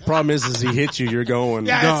 Problem is he hits you, you're going.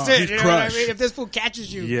 Yeah, that's No, it. he's You know what I crushed. mean? If this fool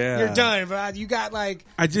catches you, Yeah. you're done. But you got like,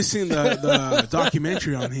 I just seen the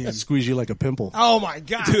documentary on him. Squeeze you like a pimple oh my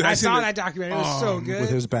god! Dude, I I seen saw the- that documentary. It was so good. with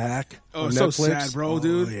his back. Oh, on so Netflix. sad, bro,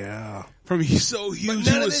 dude. Oh, yeah. From he's so huge,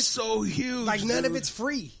 none he of was this- so huge. Like none of dude. it's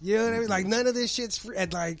free. You know what I mean? Like none of this shit's free.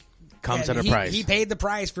 And like Comes and at a price. He paid the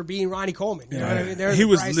price for being Ronnie Coleman. You know what I mean? There's He the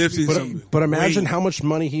was price to lifting be some- paid. But imagine Wait. how much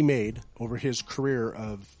money he made over his career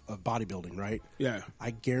of bodybuilding, right? Yeah. I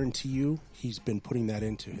guarantee you he's been putting that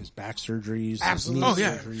into his back surgeries. his Absolutely. knee Oh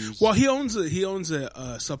yeah. surgeries. Well, he owns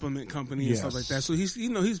a supplement company and stuff Yes. like that. So he's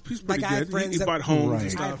pretty Like I had good. friends He that- bought homes Right. and I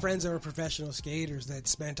stuff. had friends that were professional skaters that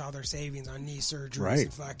spent all their savings on knee surgeries Right.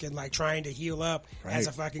 and fucking like trying to heal up as Right.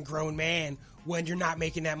 a fucking grown man when you're not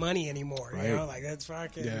making that money anymore. You Right. know, like that's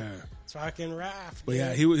fucking it's fucking rough. But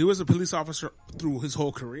yeah, he was a police officer through his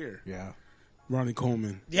whole career. yeah. Ronnie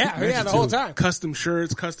Coleman. Yeah, Mentioned yeah, the whole too. time. Custom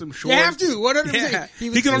shirts, custom shorts. You have to. 100%. Yeah. He He,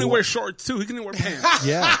 was- can only wear shorts too. He can only wear pants.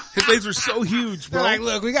 Yeah. His legs are so huge, They're bro. like,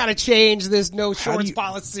 look, we got to change this no How do shorts you-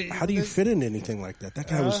 policy. How do you This- fit in anything like that? That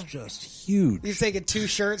guy was just huge. He's taking 2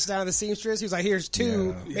 shirts down to the seamstress. He was like, "Here's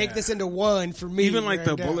 2. Yeah. Make Yeah. this into 1 for me." Even like right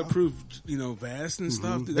the now." bulletproof, vest and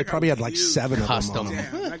stuff. Dude, They that guy probably was had like huge. 7 of Custom. them on them.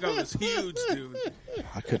 Damn, that guy was huge, dude.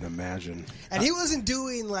 I couldn't imagine. And he wasn't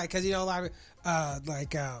doing like, because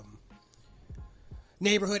like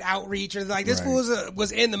neighborhood outreach or like this Right. fool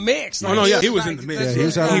was in the mix. Like, Oh, no, yeah, he was like, in the mix. this Yeah, he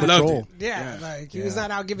was fool- out on He loved patrol. it. Yeah, Yeah. like he was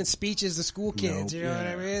not out giving speeches to school kids. Nope. You know what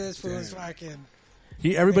I mean? This fool was fucking.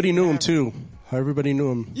 Everybody knew him too. Everybody knew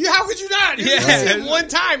him. How could you not? You just Yeah. see him one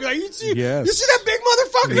time. You're like, you see Yes. that big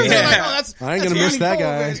motherfucker? Yeah. You're like, oh, that's, I ain't that's gonna miss Ronnie that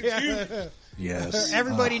Coleman. guy. Yeah. Yes.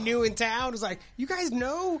 Everybody knew in town was like, you guys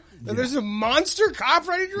know that there's a monster cop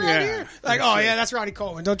right around Yeah. here? Like, oh yeah, that's Ronnie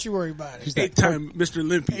Coleman. Don't you worry about it. 8-time Mr.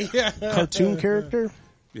 Olympia. Yeah. Cartoon character.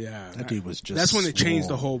 Yeah, That dude was just That's when it changed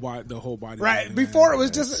small. the whole body. Right. Before it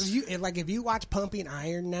was just like if you watch Pumping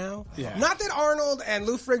Iron now, Yeah. not that Arnold and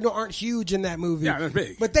Lou Ferrigno aren't huge in that movie. Yeah, they're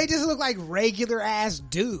big. But they just look like regular ass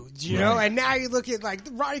dudes, you know? And now you look at like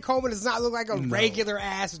Ronnie Coleman does not look like a regular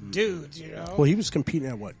ass dude, you know? Well, he was competing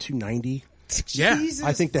at what 290. Yeah. Jesus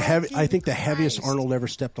I think the fucking heaviest Christ. Arnold ever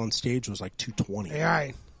stepped on stage was like 220. Yeah,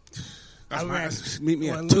 right. That's I my, read- meet me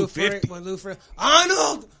when at Lou 250. Ferrigno, when Lou Ferrigno,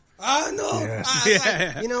 Arnold. Yes. I was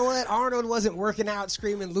like, you know what? Arnold wasn't working out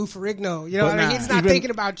screaming Lou Ferrigno. You know But what I mean? nah. He's not Even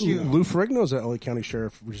thinking about you. Lou Ferrigno's at LA County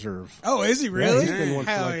Sheriff Reserve. Oh, is he Yeah, really? he's been one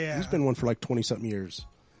for Hell like, yeah. He's been one for like 20-something years.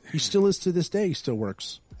 He still is to this day. He still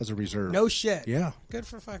works as a reserve. No shit. Yeah. Good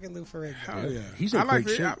for fucking Lou Ferrigno. Hell yeah. He's in I like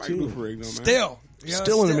great shape, I like too. Lou Ferrigno, man. Still. You know,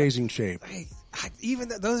 Still in amazing shape. Hey, even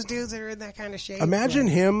those dudes that are in that kind of shape. Imagine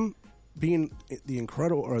like, him being the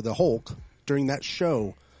Incredible or the Hulk during that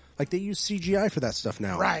show. Like they use CGI for that stuff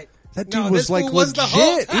now. Right. That No, dude was this like fool was the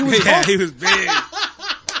Hulk. legit. He was Yeah, Hulk. he was big.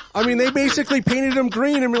 I mean, they basically painted him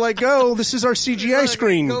green and were like, "Go, this is our CGI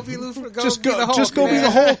screen. Go be Lou Ferrigno. just be the go, Hulk, just go be man.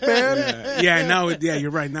 the Hulk, man." Yeah, now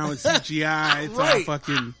you're right. Now it's CGI. It's all Right.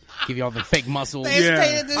 fucking. Give you all the fake muscles. They Yeah.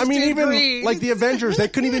 painted this I mean, dude even green. like the Avengers, they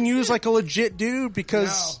couldn't even use like a legit dude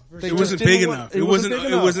because No, they It just wasn't didn't big want- enough. It wasn't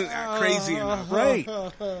crazy enough. right.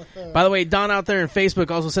 By the way, Don out there on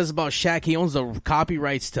Facebook also says about Shaq, he owns the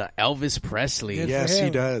copyrights to Elvis Presley. Good for Yes, he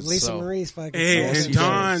him. does. Lisa So- Marie's fucking. Hey, Yes, and he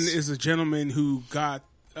Don does. is a gentleman who got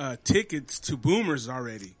tickets to Boomers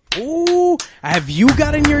already. Ooh, have you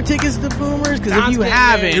gotten your tickets to Boomers? Because if Don's you getting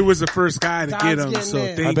haven't, He was the first guy to Don's get them. getting So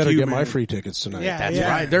in. thank I better you, get man. my free tickets tonight. Yeah. that's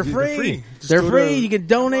right. They're free. Just They're go to- free. You can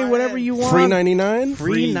donate whatever you want. Free 99.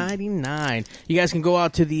 Free 99. You guys can go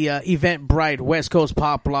out to the Eventbrite West Coast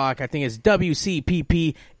Pop Block. I think it's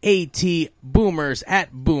WCPPAT Boomers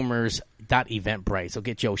at boomers.eventbrite. So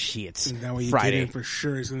get your shits. And that way you Friday. get in for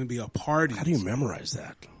sure. It's going to be a party. How do you memorize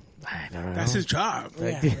that? I don't know. That's his job.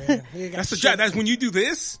 Yeah, man. You got That's the shit. job. That's when you do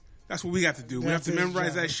this. That's what we got to do. We have That's to his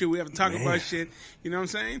memorize job. that shit. We have to talk Man. about shit. You know what I'm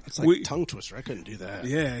saying? It's like tongue twister. I couldn't do that.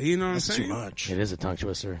 Yeah, you know what That's I'm too saying? much. It is a tongue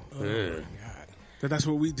twister. Ugh. But that's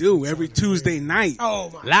what we do every Tuesday night. Oh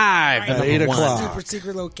my! Live At 8 o'clock. Super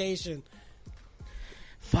secret location.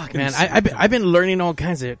 Fuck, man. I've been learning all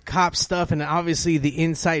kinds of cop stuff, and obviously the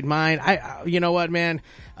inside mind. You know what, man?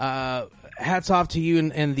 Hats off to you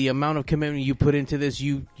and the amount of commitment you put into this.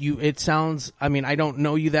 It sounds, I mean, I don't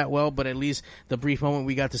know you that well, but at least the brief moment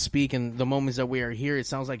we got to speak and the moments that we are here, it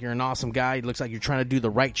sounds like you're an awesome guy. It looks like you're trying to do the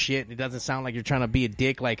right shit. It doesn't sound like you're trying to be a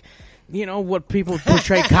dick, like, you know, what people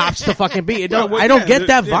portray cops to fucking be. I don't get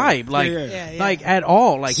that vibe, like at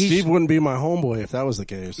all. Like Steve wouldn't be my homeboy if that was the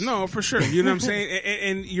case. No, for sure. You know what I'm saying?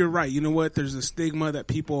 And you're right. You know what? There's a stigma that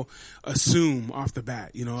people assume off the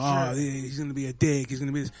bat. You know, oh, he's going to be a dick. He's going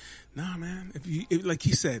to be this. Nah, man. If like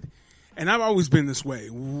he said, and I've always been this way,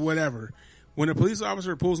 whatever. When a police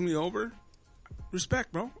officer pulls me over,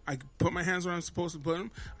 respect, bro. I put my hands where I'm supposed to put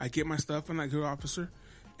them. I get my stuff and I go, officer.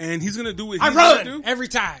 And he's gonna do what he's gonna do every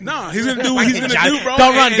time. No, he's gonna do what he's gonna do, bro.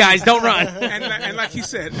 Don't run, guys. Don't run. And like he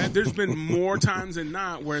said, there's been more times than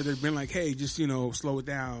not where they've been like, hey, just, you know, slow it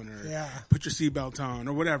down or put your seatbelt on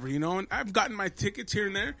or whatever, you know. And I've gotten my tickets here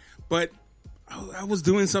and there, but I was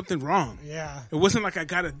doing something wrong. Yeah. It wasn't like I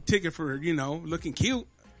got a ticket for, you know, looking cute.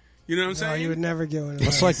 You know what I'm saying? No, you would never get one of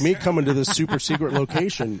It's like me coming to this super secret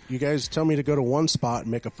location. You guys tell me to go to one spot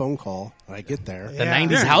and make a phone call. And I get there. The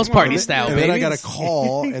 90s house party style, and baby. then I got a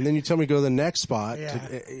call, and then you tell me to go to the next spot. You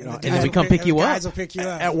know, and then we come pick you up. Guys will pick you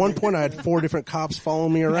up. At one point, I had 4 different cops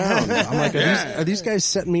following me around. I'm like, are these guys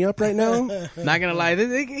setting me up right now? Not gonna lie,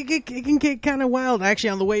 it can get kind of wild.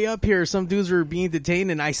 Actually, on the way up here, some dudes were being detained,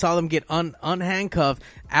 and I saw them get unhandcuffed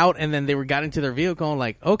out, and then they got into their vehicle, and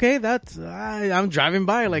like, okay, that's I'm driving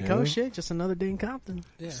by, like, oh shit, just another day in Compton.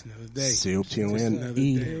 Just another day.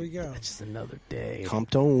 Here we go. Just another day.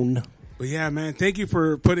 Compton. But yeah, man, thank you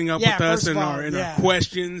for putting up with us and our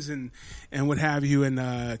questions and what have you. And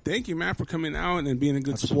thank you, man, for coming out and being a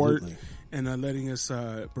good sport and letting us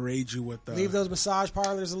berate you with. Leave those massage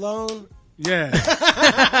parlors alone. Yeah.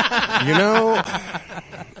 You know,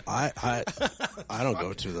 I don't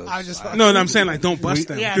go to those. No, I'm saying, like, don't bust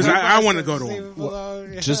them because I want to go to them. Well,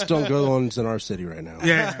 just don't go to the ones in our city right now.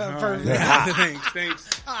 Yeah. Thanks.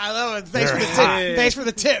 I love it. Thanks for the tip. Thanks for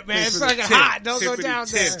the tip, man. It's fucking hot. Don't go down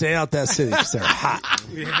there. Stay out that city because they're hot.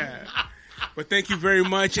 Yeah. But thank you very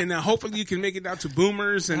much, and hopefully you can make it out to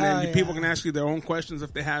Boomers, and then people can ask you their own questions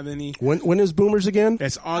if they have any. When is Boomers again?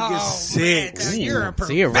 It's August 6th. You're a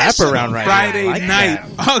See a wraparound right Friday now. Like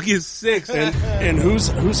night, that. August 6th. And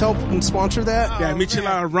who's helping sponsor that? Yeah,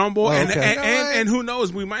 Michelada Rumble, okay. and who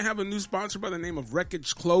knows, we might have a new sponsor by the name of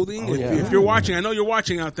Wreckage Clothing. Oh, yeah. If you're watching, I know you're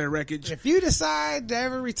watching out there, Wreckage. If you decide to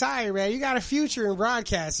ever retire, man, you got a future in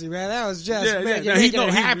broadcasting, man. That was just you're No, making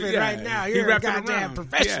it happen right now. You're a goddamn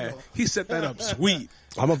professional. Yeah, he set that up sweet.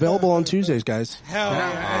 I'm available on Tuesdays, guys. Hell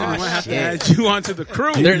yeah. We might have to add you onto the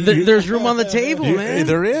crew. There's room on the table, man.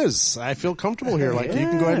 There is. I feel comfortable here. Like, you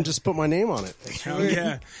can go ahead and just put my name on it. Hell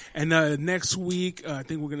yeah. And next week, I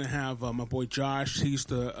think we're going to have my boy Josh. He used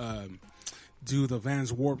to do the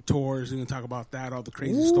Vans Warped Tours. We're going to talk about that, all the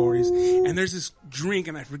crazy stories. And there's this drink,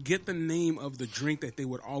 and I forget the name of the drink that they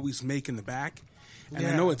would always make in the back. And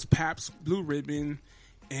I know it's Pabst Blue Ribbon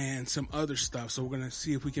and some other stuff. So we're going to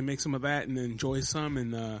see if we can make some of that and enjoy some.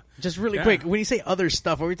 And just really quick, when you say other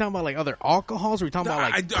stuff, are we talking about like other alcohols? Or are we talking about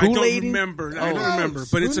like I don't Kool-Aid? remember. I don't remember.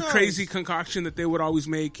 But it's a crazy concoction that they would always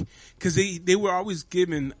make because they were always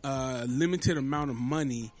given a limited amount of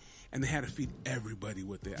money and they had to feed everybody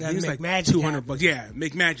with it. I think it's like $200. Yeah,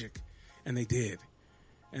 make magic. And they did.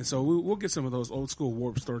 And so we'll get some of those old school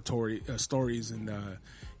Warp Store stories and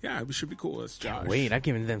yeah, it should be cool. That's Josh. Wait, I've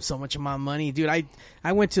given them so much of my money, dude.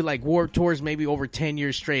 I went to like Warped Tours maybe over 10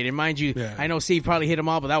 years straight. And mind you, I know Steve probably hit them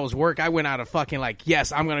all, but that was work. I went out of fucking like,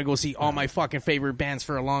 yes, I'm gonna go see all my fucking favorite bands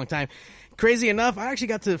for a long time. Crazy enough, I actually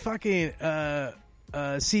got to fucking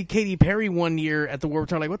see Katy Perry one year at the Warped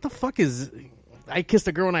Tour. Like, what the fuck is? I Kissed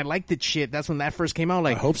a Girl and I Liked It shit. That's when that first came out.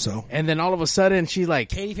 Like, I hope so. And then all of a sudden, she's like,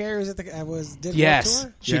 Katy Perry was at the did yes,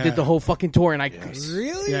 tour? she did the whole fucking tour, and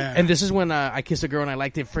Really? Yeah. And this is when I Kissed a Girl and I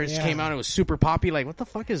Liked It first came out. It was super poppy. Like, what the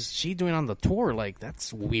fuck is she doing on the tour? Like,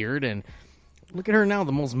 that's weird. And look at her now,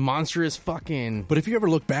 the most monstrous fucking. But if you ever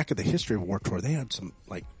look back at the history of Warped Tour, they had some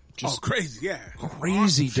like just crazy,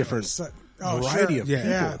 crazy different variety of people.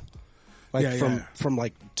 Yeah. Like from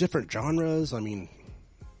like different genres. I mean,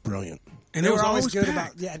 brilliant. And they were always good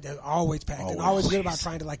packed. about they're always packed. And always good about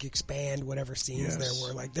trying to like expand whatever scenes there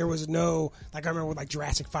were. Like there was no I remember when like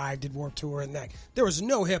Jurassic 5 did Warped Tour and like there was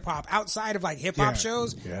no hip hop outside of like hip hop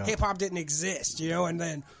shows. Hip hop didn't exist, you know, and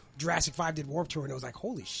then Jurassic 5 did Warped Tour and it was like,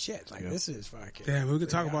 holy shit, like this is fucking we can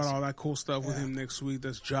talk about all that cool stuff with him next week.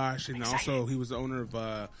 That's Josh, and also he was the owner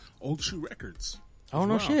of Old Shoe Records. Oh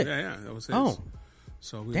no shit. Yeah, that was his. Oh.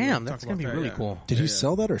 So we Damn, talk that's gonna about be that, really yeah. cool. Did he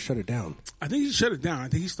sell that or shut it down? I think he shut it down. I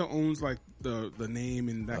think he still owns like the name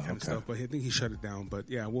and that kind of okay. stuff, but I think he shut it down. But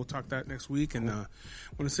yeah, we'll talk that next week. And want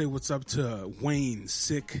to say what's up to Wayne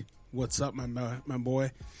Sick. What's up, my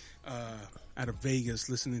boy, out of Vegas,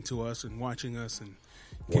 listening to us and watching us and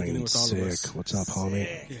kicking it Wayne with all Sick. of us. What's up, homie?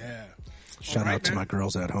 Yeah, Shout All right, out to man. my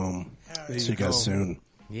girls at home. There See you you guys go. soon.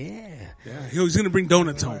 Yeah. Yeah, he's gonna bring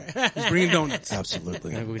donuts home. He's bringing donuts.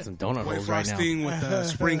 Absolutely. I'm gonna go get some donut White holes right now. frosting with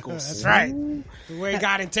sprinkles. That's right. The way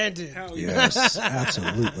God intended. Hell yeah. Yes,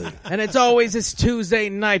 absolutely. And it's always it's Tuesday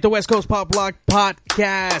night, the West Coast Pop Block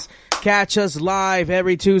Podcast. Catch us live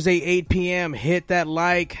every Tuesday, 8 p.m. Hit that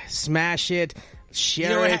like, smash it,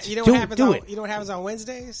 share it. You know do what happens? do it. You know what happens on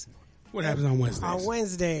Wednesdays? What happens on Wednesdays? On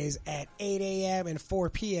Wednesdays at 8 a.m. and 4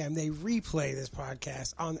 p.m., they replay this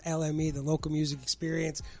podcast on LME, the Local Music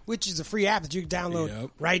Experience, which is a free app that you can download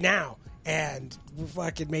right now. And we're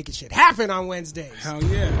fucking making shit happen on Wednesdays. Hell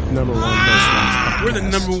yeah. Number one best We're the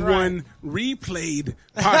number one replayed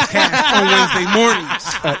podcast on Wednesday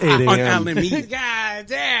mornings at 8 on a.m. LME. God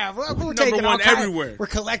damn. We're Number taking all one kinds- everywhere. We're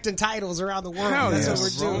collecting titles around the world. Hell That's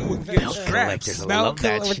yes. what we're doing. We're getting straps. Collectors, I Belt love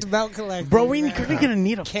that with shit. the belt collector. Bro, we're man. gonna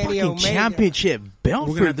need a Kenny fucking Omega. championship belt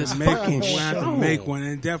We're for gonna this have to make fucking one. We're gonna have to show. make one,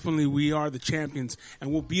 and definitely we are the champions,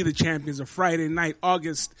 and we'll be the champions of Friday night,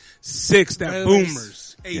 August 6th at Boomers.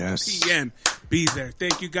 Boomers, 8 Yes. p.m. Be there.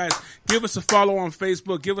 Thank you guys. Give us a follow on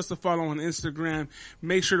Facebook. Give us a follow on Instagram.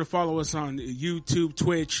 Make sure to follow us on YouTube,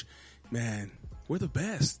 Twitch. Man, we're the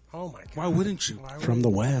best. Oh my God. Why wouldn't you? Why From would- the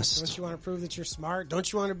Don't West. you want to prove that you're smart?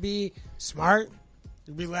 Don't you want to be smart?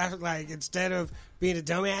 You'd be laughing like instead of being a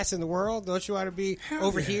dumbass in the world, don't you want to be Hell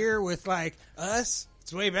over yeah. here with like us?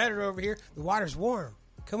 It's way better over here. The water's warm.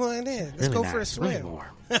 Come on in. Let's Really go nice, for a really swim. warm.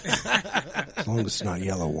 As long as it's not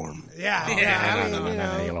yellow warm. Yeah, I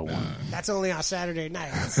mean, you know, that's only on Saturday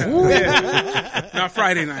nights. Yeah. Not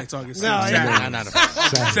Friday nights, August 6th. No, Saturday. No, no.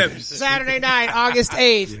 7. Saturday night, August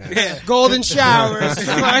 8th. Golden showers.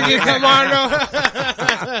 Fucking come on.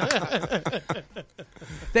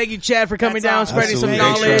 Thank you, Chad, for coming down, That's spreading some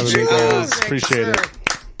Absolutely. knowledge. Thanks for having me, guys. Thanks, Appreciate sir. it.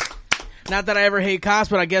 Not that I ever hate cops,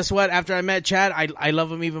 but I guess what? After I met Chad, I love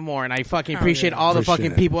him even more, and I fucking appreciate all the Appreciate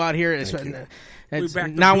fucking it. people out here. It's, We back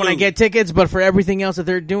the not when I blue. get tickets, but for everything else that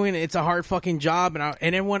they're doing, it's a hard fucking job.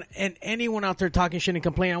 And anyone out there talking shit and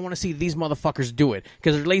complaining, I want to see these motherfuckers do it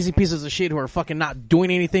because they're lazy pieces of shit who are fucking not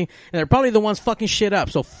doing anything, and they're probably the ones fucking shit up.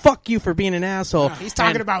 So fuck you for being an asshole. He's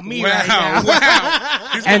talking And- about me Wow, right now. wow.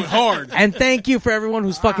 He's going hard. And thank you for everyone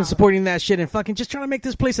who's fucking supporting that shit and fucking just trying to make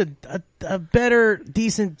this place a better,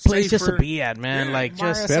 decent place just to Safer. be at, man. Yeah. Like,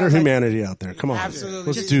 just Better Sounds like- humanity out there. Come on. Absolutely.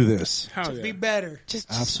 Let's Just- do this. Hell yeah. Be better.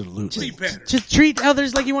 Absolutely. Be better. just treat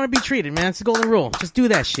others like you want to be treated, man. It's the golden rule. Just do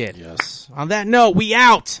that shit. Yes. On that note, we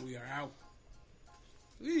out.